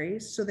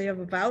monasteries, so they have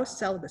a vow of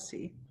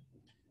celibacy.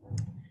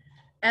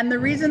 And the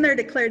reason they're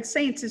declared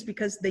saints is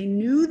because they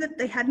knew that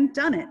they hadn't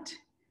done it,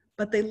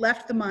 but they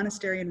left the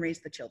monastery and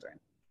raised the children.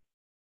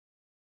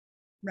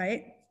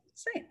 Right?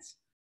 Saints.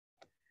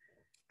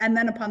 And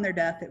then upon their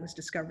death, it was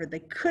discovered they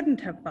couldn't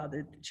have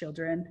fathered the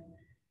children,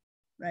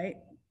 right?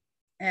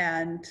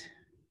 And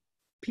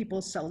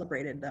people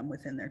celebrated them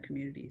within their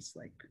communities,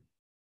 like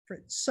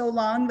for so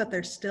long that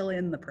they're still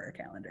in the prayer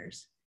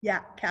calendars.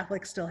 Yeah,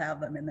 Catholics still have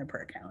them in their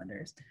prayer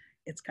calendars.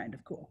 It's kind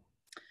of cool.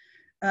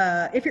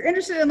 If you're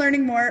interested in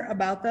learning more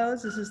about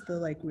those, this is the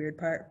like weird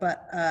part,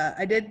 but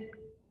I did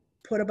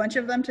put a bunch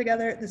of them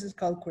together. This is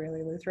called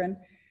Queerly Lutheran.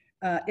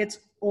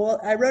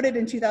 I wrote it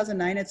in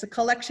 2009. It's a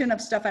collection of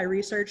stuff I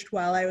researched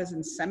while I was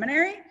in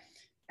seminary.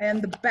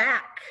 And the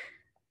back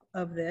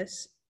of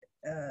this,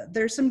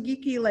 there's some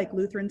geeky like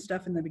Lutheran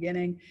stuff in the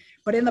beginning,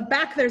 but in the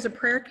back there's a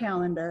prayer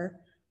calendar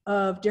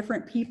of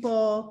different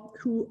people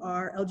who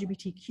are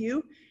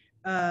LGBTQ.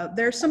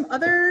 There's some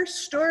other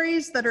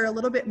stories that are a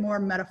little bit more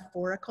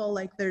metaphorical.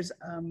 Like there's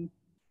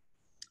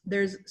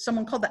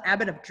someone called the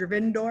Abbot of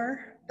Drivendor.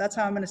 That's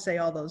how I'm going to say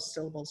all those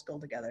syllables go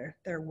together.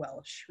 They're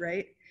Welsh,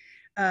 right?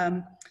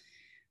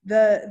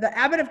 The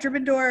Abbot of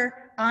Drivendor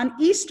on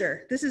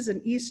Easter. This is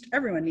an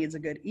everyone needs a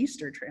good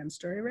Easter trans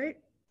story, right?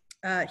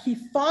 He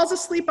falls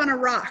asleep on a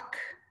rock.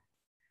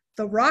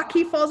 The rock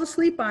he falls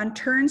asleep on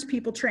turns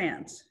people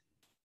trans.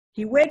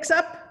 He wakes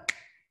up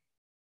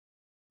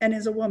and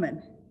is a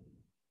woman.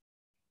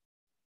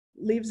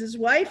 Leaves his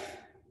wife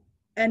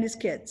and his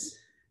kids.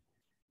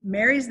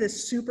 Marries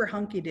this super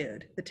hunky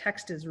dude. The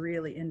text is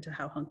really into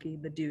how hunky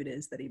the dude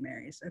is that he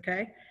marries,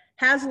 okay?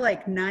 Has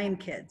like 9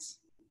 kids,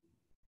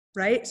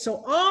 right?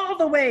 So all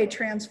the way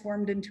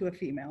transformed into a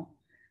female.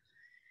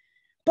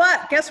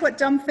 But guess what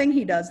dumb thing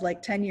he does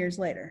like 10 years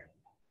later?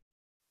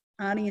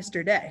 On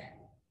Easter Day,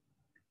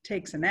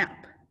 takes a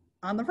nap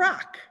on the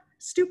rock.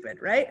 Stupid,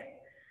 right?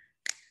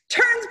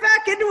 Turns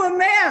back into a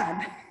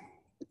man.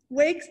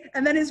 Wakes,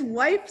 and then his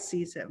wife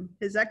sees him,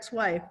 his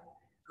ex-wife,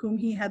 whom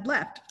he had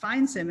left,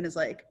 finds him and is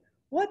like,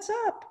 what's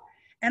up?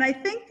 And I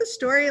think the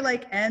story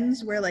like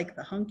ends where like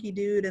the hunky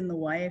dude and the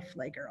wife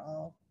like are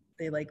all,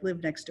 they like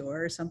live next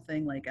door or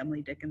something, like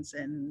Emily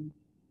Dickinson,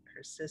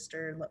 her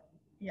sister,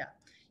 yeah,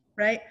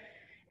 right?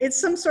 It's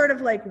some sort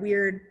of like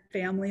weird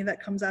family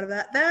that comes out of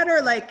that. That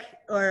or like,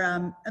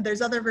 or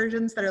there's other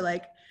versions that are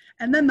like,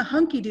 and then the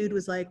hunky dude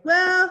was like,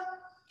 well,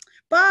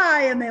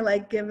 bye, and they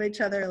like give each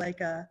other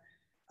like a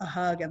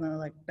hug and they're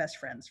like best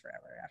friends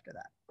forever after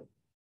that.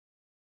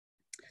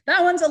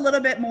 That one's a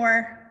little bit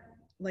more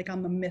like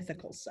on the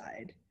mythical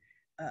side,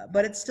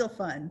 but it's still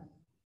fun,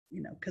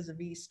 you know, because of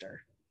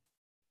Easter.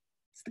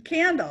 It's the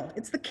candle.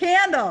 It's the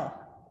candle.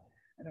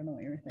 I don't know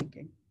what you were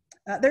thinking.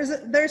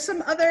 There's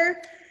some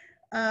other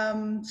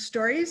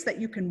stories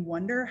that you can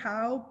wonder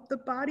how the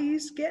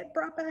bodies get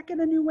brought back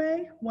in a new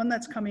way. One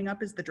that's coming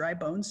up is the dry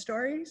bones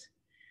stories,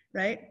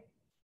 right?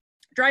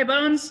 Dry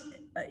bones,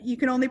 you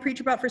can only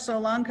preach about for so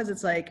long because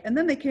it's like, and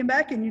then they came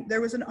back and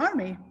there was an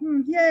army.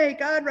 Yay,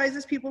 God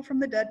rises people from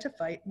the dead to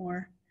fight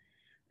more.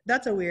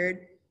 That's a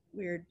weird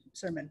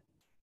sermon.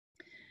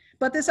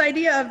 But this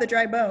idea of the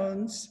dry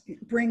bones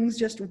brings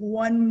just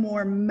one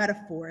more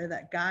metaphor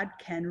that God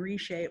can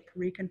reshape,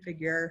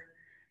 reconfigure,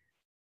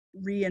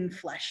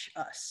 re-enflesh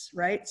us,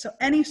 right? So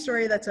any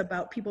story that's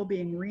about people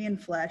being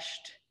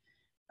re-enfleshed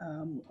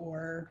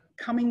or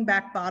coming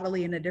back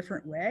bodily in a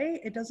different way,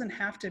 it doesn't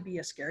have to be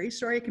a scary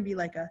story. It can be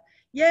like a,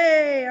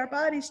 yay, our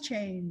bodies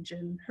change,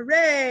 and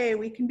hooray,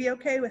 we can be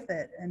okay with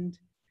it. And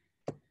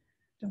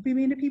don't be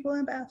mean to people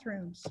in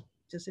bathrooms,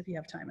 just if you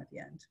have time at the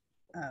end.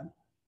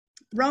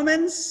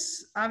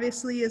 Romans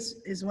obviously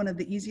is one of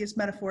the easiest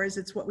metaphors.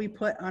 It's what we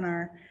put on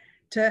our,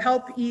 to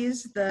help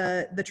ease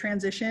the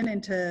transition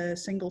into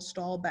single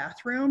stall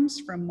bathrooms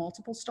from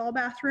multiple stall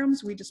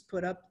bathrooms. We just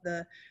put up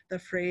the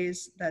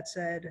phrase that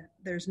said,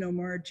 there's no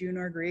more Jew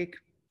nor Greek,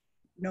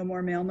 no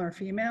more male nor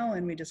female,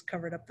 and we just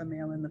covered up the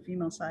male and the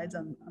female sides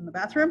on the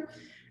bathroom.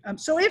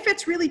 So if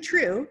it's really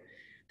true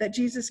that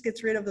Jesus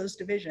gets rid of those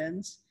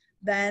divisions,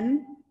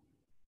 then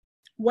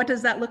what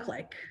does that look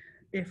like?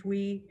 If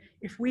we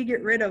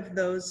get rid of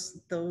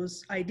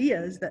those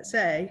ideas that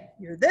say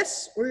you're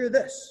this or you're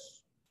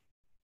this,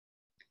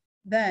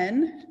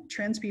 then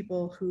trans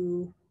people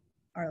who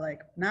are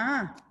like,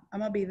 nah, I'm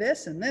gonna be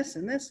this and this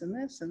and this and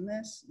this and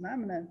this, and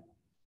I'm gonna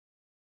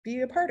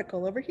be a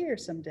particle over here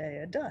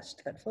someday, a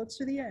dust that floats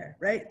through the air,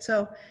 right?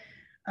 So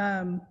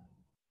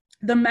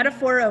the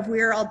metaphor of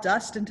we are all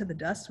dust, into the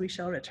dust we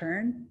shall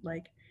return,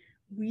 like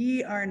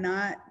we are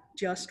not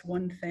just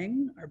one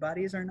thing. Our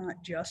bodies are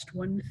not just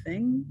one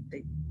thing.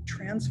 They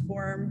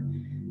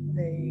transform,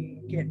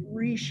 they get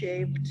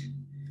reshaped.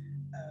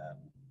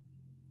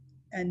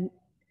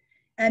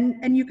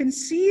 And you can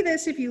see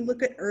this if you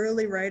look at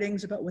early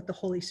writings about what the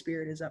Holy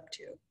Spirit is up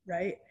to,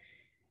 right?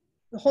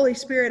 The Holy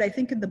Spirit, I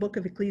think in the book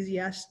of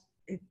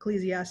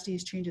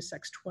Ecclesiastes changes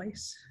sex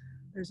twice.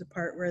 There's a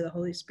part where the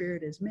Holy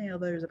Spirit is male.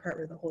 There's a part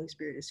where the Holy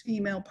Spirit is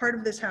female. Part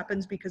of this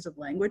happens because of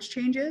language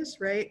changes,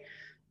 right?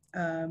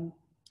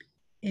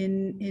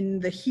 In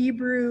the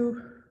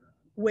Hebrew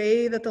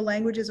way that the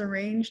language is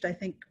arranged, I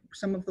think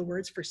some of the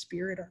words for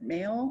spirit are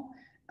male.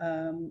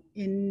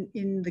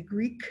 In the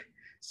Greek,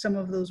 some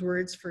of those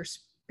words for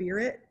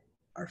spirit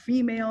are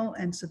female.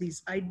 And so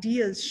these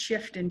ideas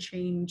shift and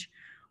change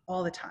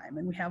all the time.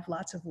 And we have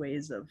lots of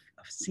ways of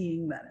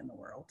seeing that in the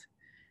world.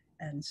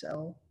 And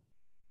so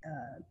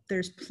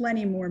there's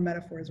plenty more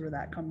metaphors where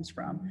that comes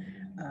from.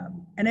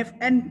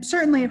 And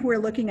certainly if we're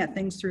looking at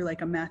things through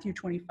like a Matthew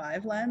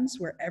 25 lens,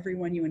 where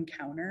everyone you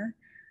encounter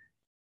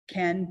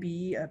can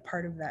be a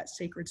part of that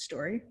sacred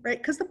story, right?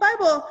 Because the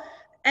Bible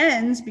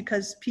ends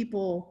because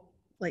people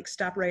like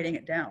stop writing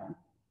it down,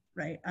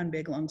 right? On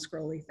big, long,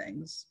 scrolly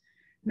things,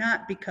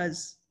 not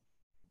because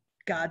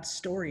God's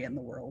story in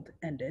the world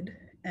ended.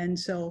 And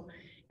so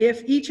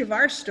if each of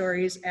our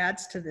stories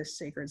adds to this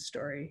sacred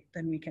story,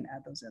 then we can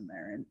add those in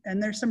there.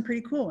 And there's some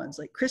pretty cool ones.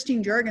 Like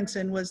Christine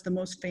Jorgensen was the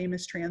most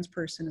famous trans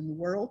person in the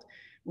world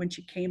when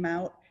she came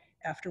out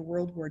after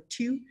World War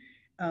II,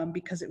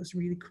 because it was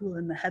really cool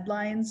in the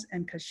headlines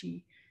and because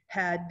she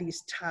had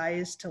these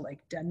ties to like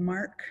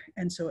Denmark.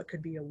 And so it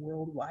could be a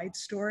worldwide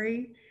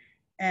story.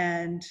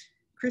 And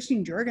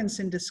Christine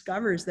Jorgensen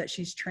discovers that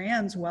she's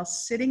trans while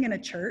sitting in a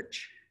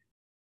church.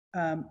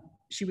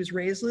 She was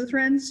raised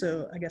Lutheran,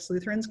 so I guess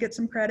Lutherans get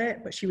some credit,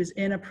 but she was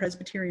in a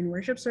Presbyterian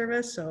worship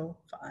service, so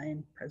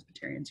fine,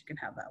 Presbyterians, you can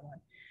have that one.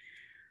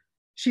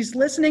 She's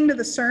listening to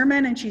the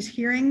sermon and she's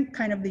hearing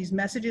kind of these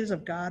messages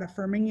of God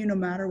affirming you no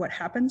matter what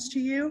happens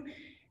to you.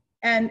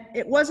 And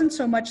it wasn't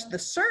so much the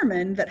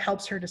sermon that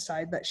helps her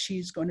decide that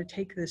she's going to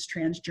take this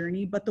trans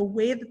journey, but the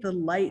way that the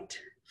light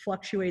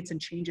fluctuates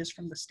and changes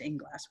from the stained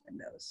glass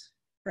windows,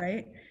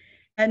 right?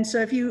 And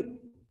so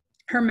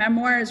her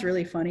memoir is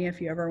really funny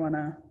if you ever want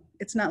to.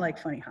 It's not like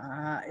funny,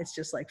 it's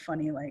just like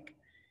funny, like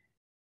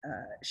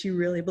she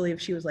really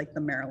believed she was like the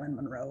Marilyn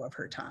Monroe of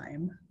her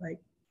time. Like,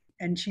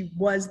 and she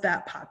was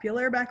that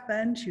popular back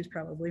then. She was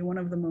probably one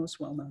of the most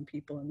well-known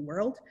people in the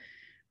world.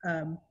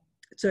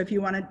 So if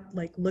you want to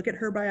like look at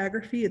her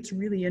biography, it's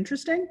really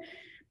interesting,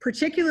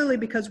 particularly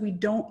because we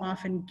don't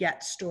often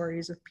get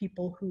stories of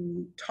people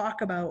who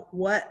talk about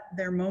what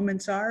their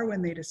moments are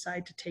when they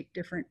decide to take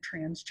different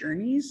trans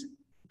journeys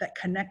that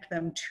connect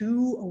them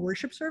to a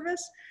worship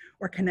service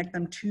or connect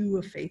them to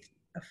a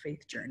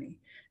faith journey.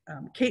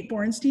 Kate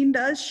Bornstein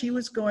does. She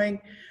was going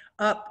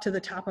up to the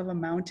top of a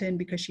mountain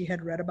because she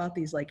had read about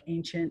these like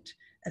ancient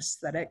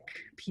aesthetic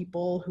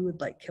people who would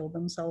like kill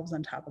themselves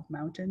on top of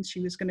mountains. She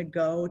was going to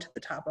go to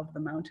the top of the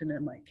mountain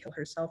and like kill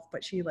herself,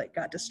 but she like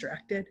got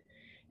distracted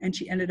and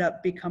she ended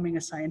up becoming a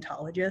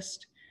Scientologist,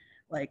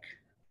 like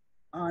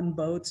on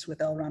boats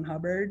with L. Ron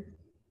Hubbard,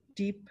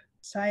 deep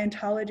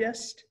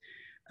Scientologist.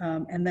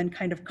 And then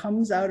kind of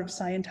comes out of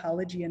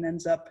Scientology and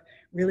ends up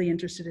really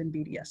interested in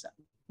BDSM,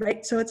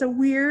 right? So it's a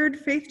weird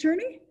faith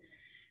journey,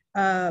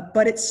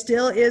 but it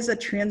still is a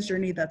trans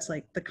journey that's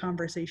like the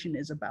conversation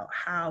is about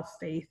how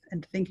faith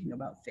and thinking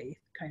about faith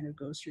kind of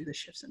goes through the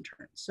shifts and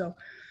turns. So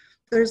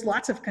there's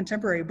lots of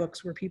contemporary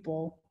books where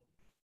people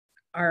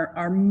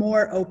are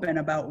more open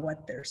about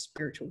what their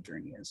spiritual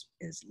journey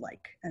is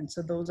like. And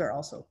so those are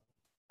also,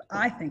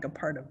 I think, a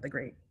part of the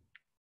great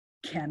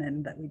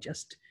canon that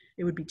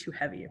it would be too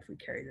heavy if we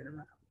carried it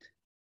around.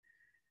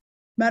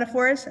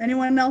 Metaphors?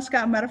 Anyone else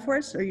got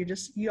metaphors? Or you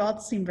all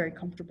seem very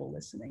comfortable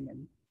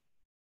listening?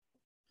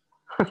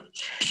 And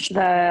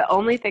the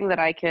only thing that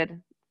I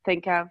could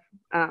think of,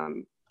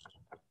 oh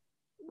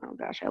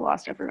gosh, I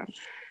lost everyone.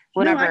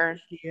 Whatever.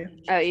 No,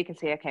 oh, you can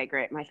see. Okay,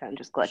 great. My phone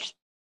just glitched.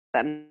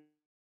 Then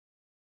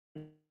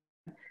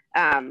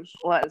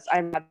was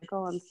I'm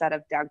medical instead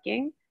of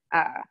dunking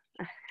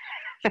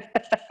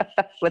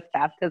with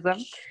baptism.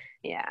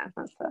 Yeah,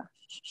 that's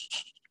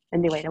a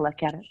new way to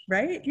look at it.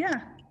 Right?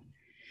 Yeah.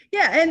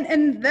 Yeah,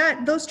 and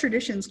those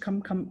traditions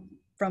come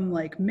from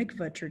like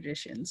mikvah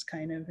traditions,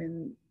 kind of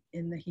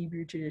in the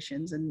Hebrew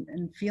traditions,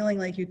 and feeling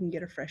like you can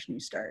get a fresh new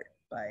start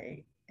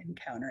by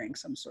encountering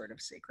some sort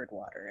of sacred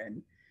water.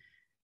 And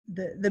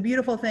the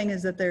beautiful thing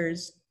is that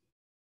there's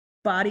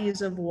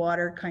bodies of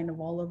water kind of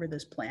all over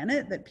this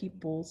planet that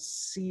people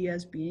see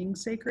as being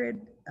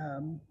sacred,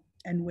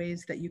 and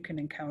ways that you can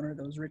encounter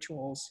those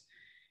rituals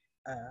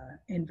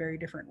in very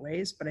different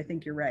ways. But I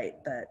think you're right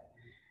that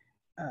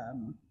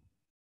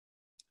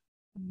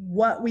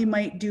what we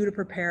might do to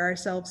prepare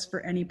ourselves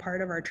for any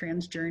part of our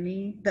trans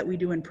journey that we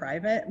do in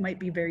private might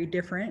be very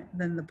different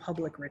than the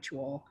public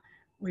ritual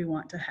we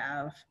want to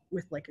have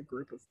with like a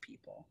group of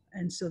people.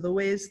 And so the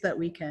ways that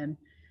we can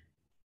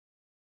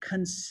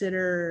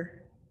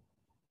consider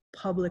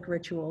public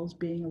rituals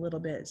being a little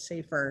bit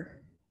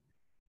safer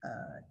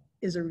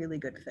is a really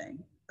good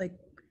thing. Like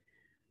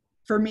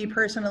for me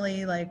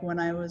personally, like when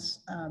I was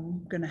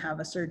gonna have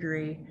a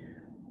surgery,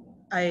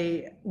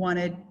 I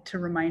wanted to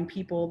remind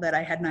people that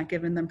I had not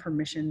given them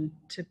permission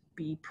to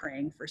be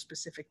praying for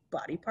specific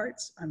body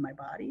parts on my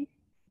body,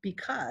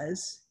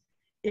 because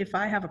if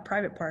I have a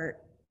private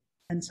part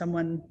and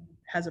someone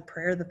has a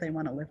prayer that they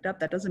want to lift up,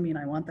 that doesn't mean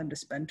I want them to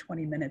spend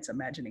 20 minutes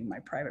imagining my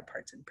private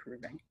parts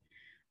improving.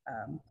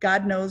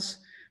 God knows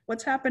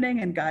what's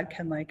happening and God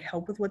can like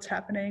help with what's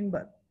happening,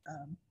 but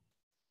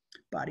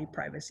body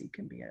privacy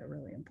can be a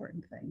really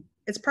important thing.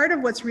 It's part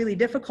of what's really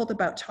difficult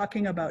about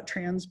talking about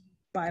trans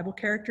Bible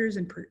characters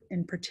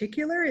in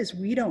particular is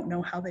we don't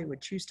know how they would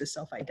choose to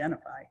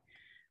self-identify,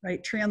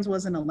 right? Trans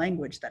wasn't a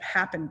language that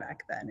happened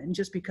back then. And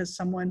just because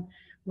someone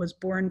was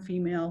born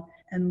female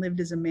and lived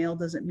as a male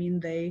doesn't mean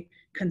they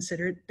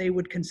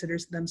would consider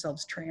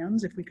themselves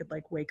trans if we could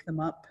like wake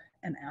them up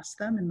and ask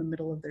them in the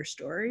middle of their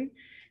story.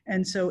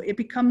 And so it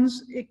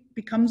becomes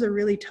a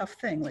really tough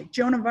thing. Like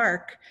Joan of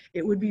Arc,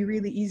 it would be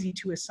really easy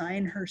to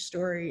assign her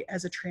story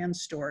as a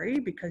trans story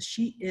because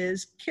she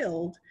is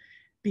killed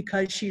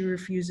because she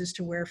refuses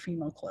to wear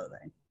female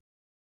clothing.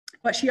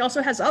 But she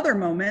also has other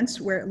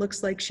moments where it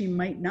looks like she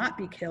might not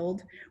be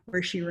killed,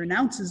 where she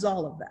renounces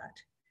all of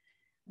that.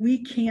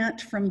 We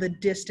can't, from the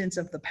distance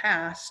of the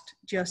past,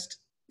 just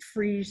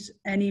freeze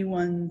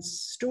anyone's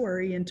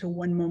story into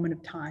one moment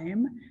of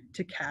time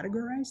to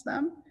categorize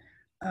them,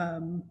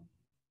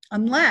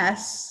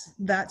 unless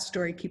that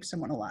story keeps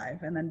someone alive.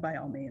 And then by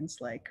all means,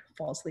 like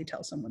falsely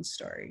tell someone's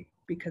story,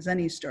 because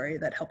any story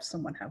that helps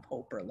someone have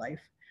hope or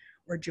life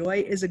or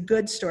joy is a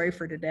good story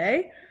for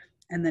today.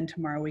 And then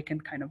tomorrow we can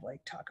kind of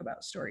like talk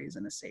about stories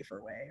in a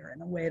safer way or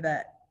in a way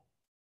that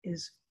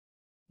is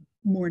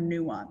more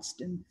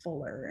nuanced and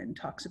fuller and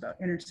talks about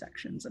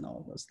intersections and all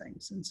of those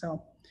things. And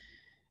so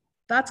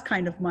that's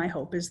kind of my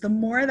hope, is the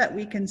more that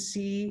we can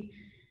see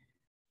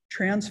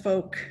trans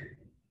folk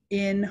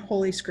in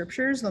Holy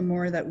Scriptures, the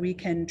more that we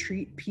can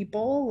treat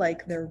people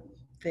like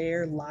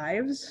their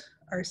lives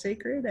are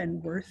sacred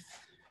and worth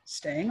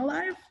staying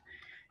alive.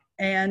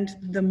 And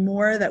the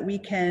more that we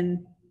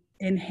can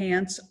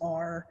enhance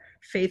our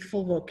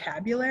faithful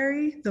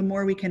vocabulary, the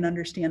more we can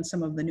understand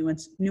some of the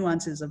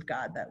nuances of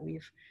God that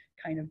we've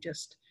kind of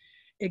just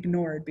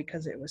ignored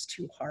because it was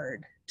too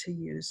hard to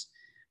use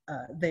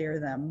they or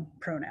them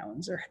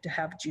pronouns or to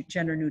have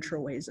gender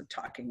neutral ways of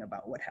talking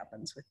about what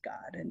happens with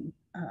God. And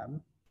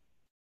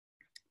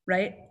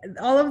right,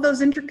 all of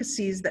those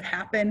intricacies that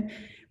happen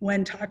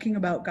when talking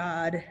about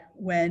God,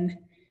 when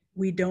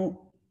we don't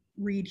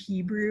read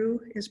Hebrew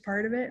is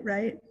part of it,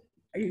 right?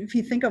 If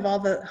you think of all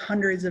the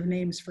hundreds of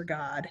names for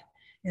God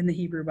in the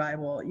Hebrew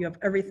Bible, you have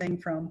everything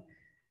from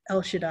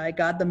El Shaddai,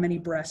 God the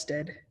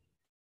many-breasted,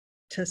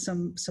 to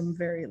some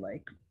very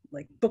like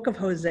Book of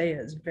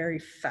Hosea is very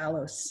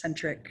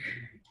phallocentric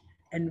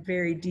and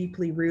very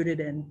deeply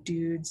rooted in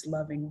dudes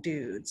loving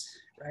dudes,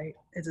 right?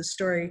 It's a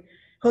story.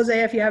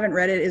 Hosea, if you haven't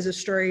read it, is a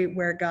story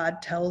where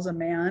God tells a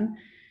man,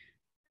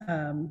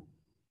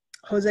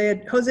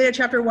 Hosea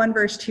chapter 1,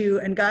 verse 2,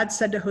 and God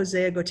said to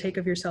Hosea, go take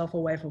of yourself a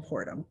wife of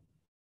whoredom.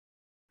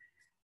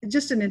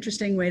 Just an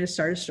interesting way to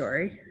start a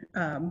story.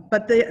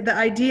 But the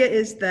idea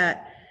is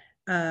that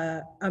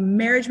a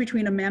marriage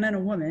between a man and a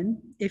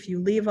woman, if you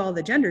leave all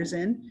the genders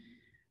in,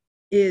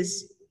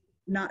 is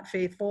not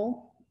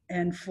faithful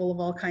and full of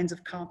all kinds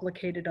of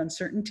complicated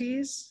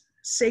uncertainties.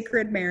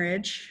 Sacred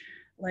marriage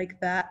like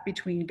that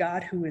between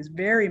God, who is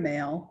very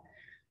male,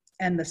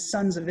 and the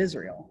sons of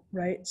Israel,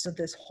 right? So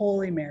this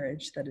holy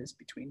marriage that is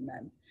between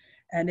men.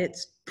 And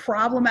it's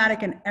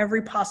problematic in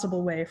every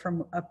possible way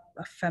from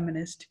a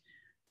feminist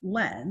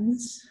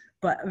lens,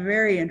 but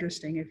very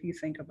interesting if you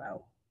think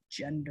about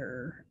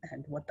gender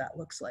and what that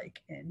looks like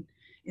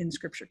in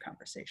scripture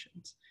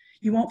conversations.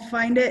 You won't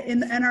find it in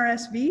the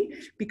NRSV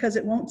because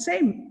it won't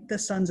say the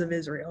sons of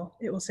Israel.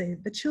 It will say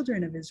the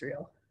children of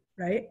Israel,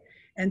 right?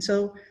 And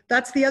so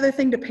that's the other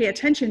thing to pay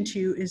attention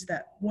to, is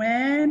that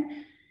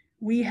when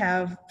we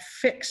have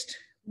fixed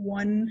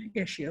one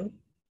issue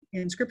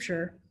in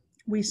scripture,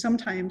 we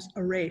sometimes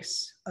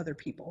erase other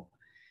people.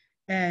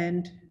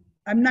 And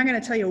I'm not going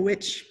to tell you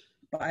which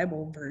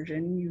Bible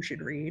version you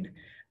should read.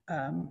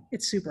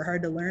 It's super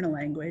hard to learn a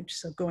language,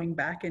 so going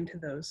back into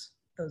those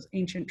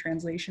ancient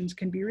translations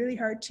can be really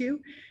hard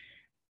too.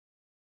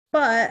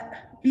 But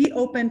be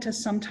open to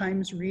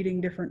sometimes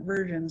reading different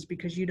versions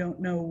because you don't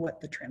know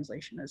what the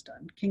translation has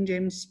done. King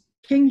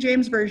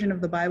James version of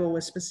the Bible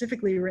was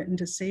specifically written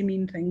to say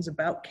mean things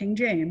about King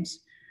James,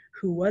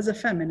 who was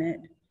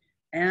effeminate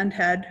and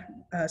had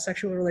a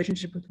sexual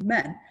relationship with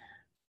men.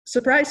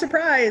 Surprise,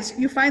 surprise,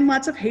 you find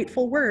lots of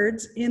hateful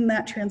words in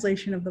that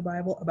translation of the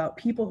Bible about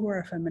people who are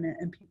effeminate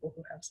and people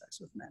who have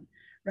sex with men,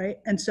 right?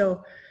 And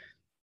so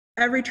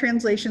every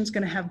translation is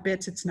going to have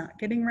bits it's not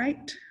getting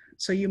right.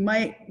 So you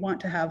might want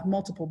to have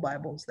multiple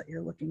Bibles that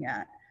you're looking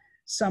at,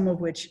 some of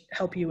which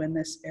help you in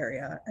this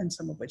area, and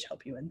some of which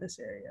help you in this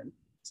area, and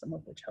some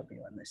of which help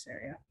you in this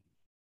area.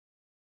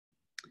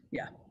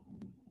 Yeah,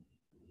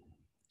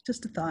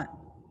 just a thought.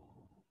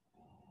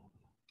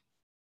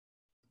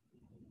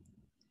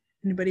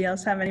 Anybody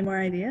else have any more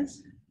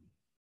ideas?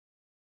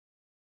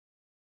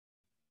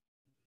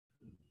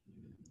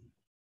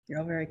 You're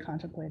all very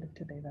contemplative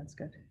today, that's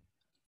good.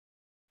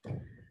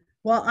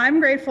 Well, I'm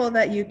grateful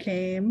that you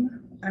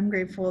came. I'm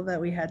grateful that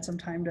we had some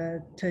time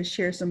to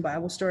share some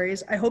Bible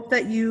stories. I hope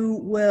that you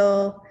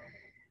will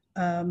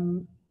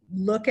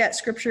look at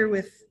scripture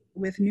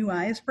with new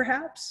eyes,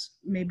 perhaps,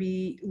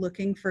 maybe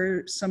looking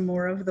for some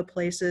more of the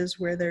places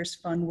where there's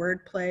fun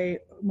wordplay,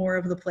 more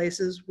of the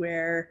places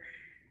where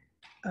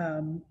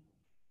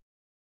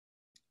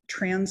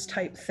trans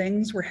type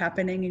things were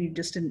happening and you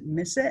just didn't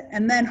miss it.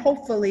 And then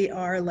hopefully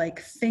our like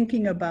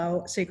thinking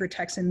about sacred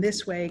text in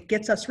this way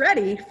gets us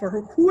ready for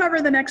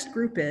whoever the next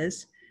group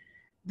is,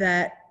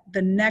 that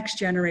the next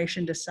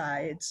generation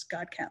decides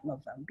God can't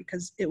love them,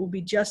 because it will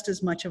be just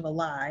as much of a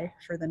lie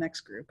for the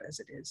next group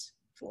as it is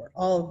for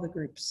all of the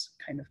groups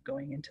kind of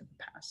going into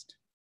the past.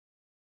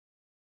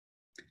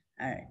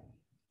 All right.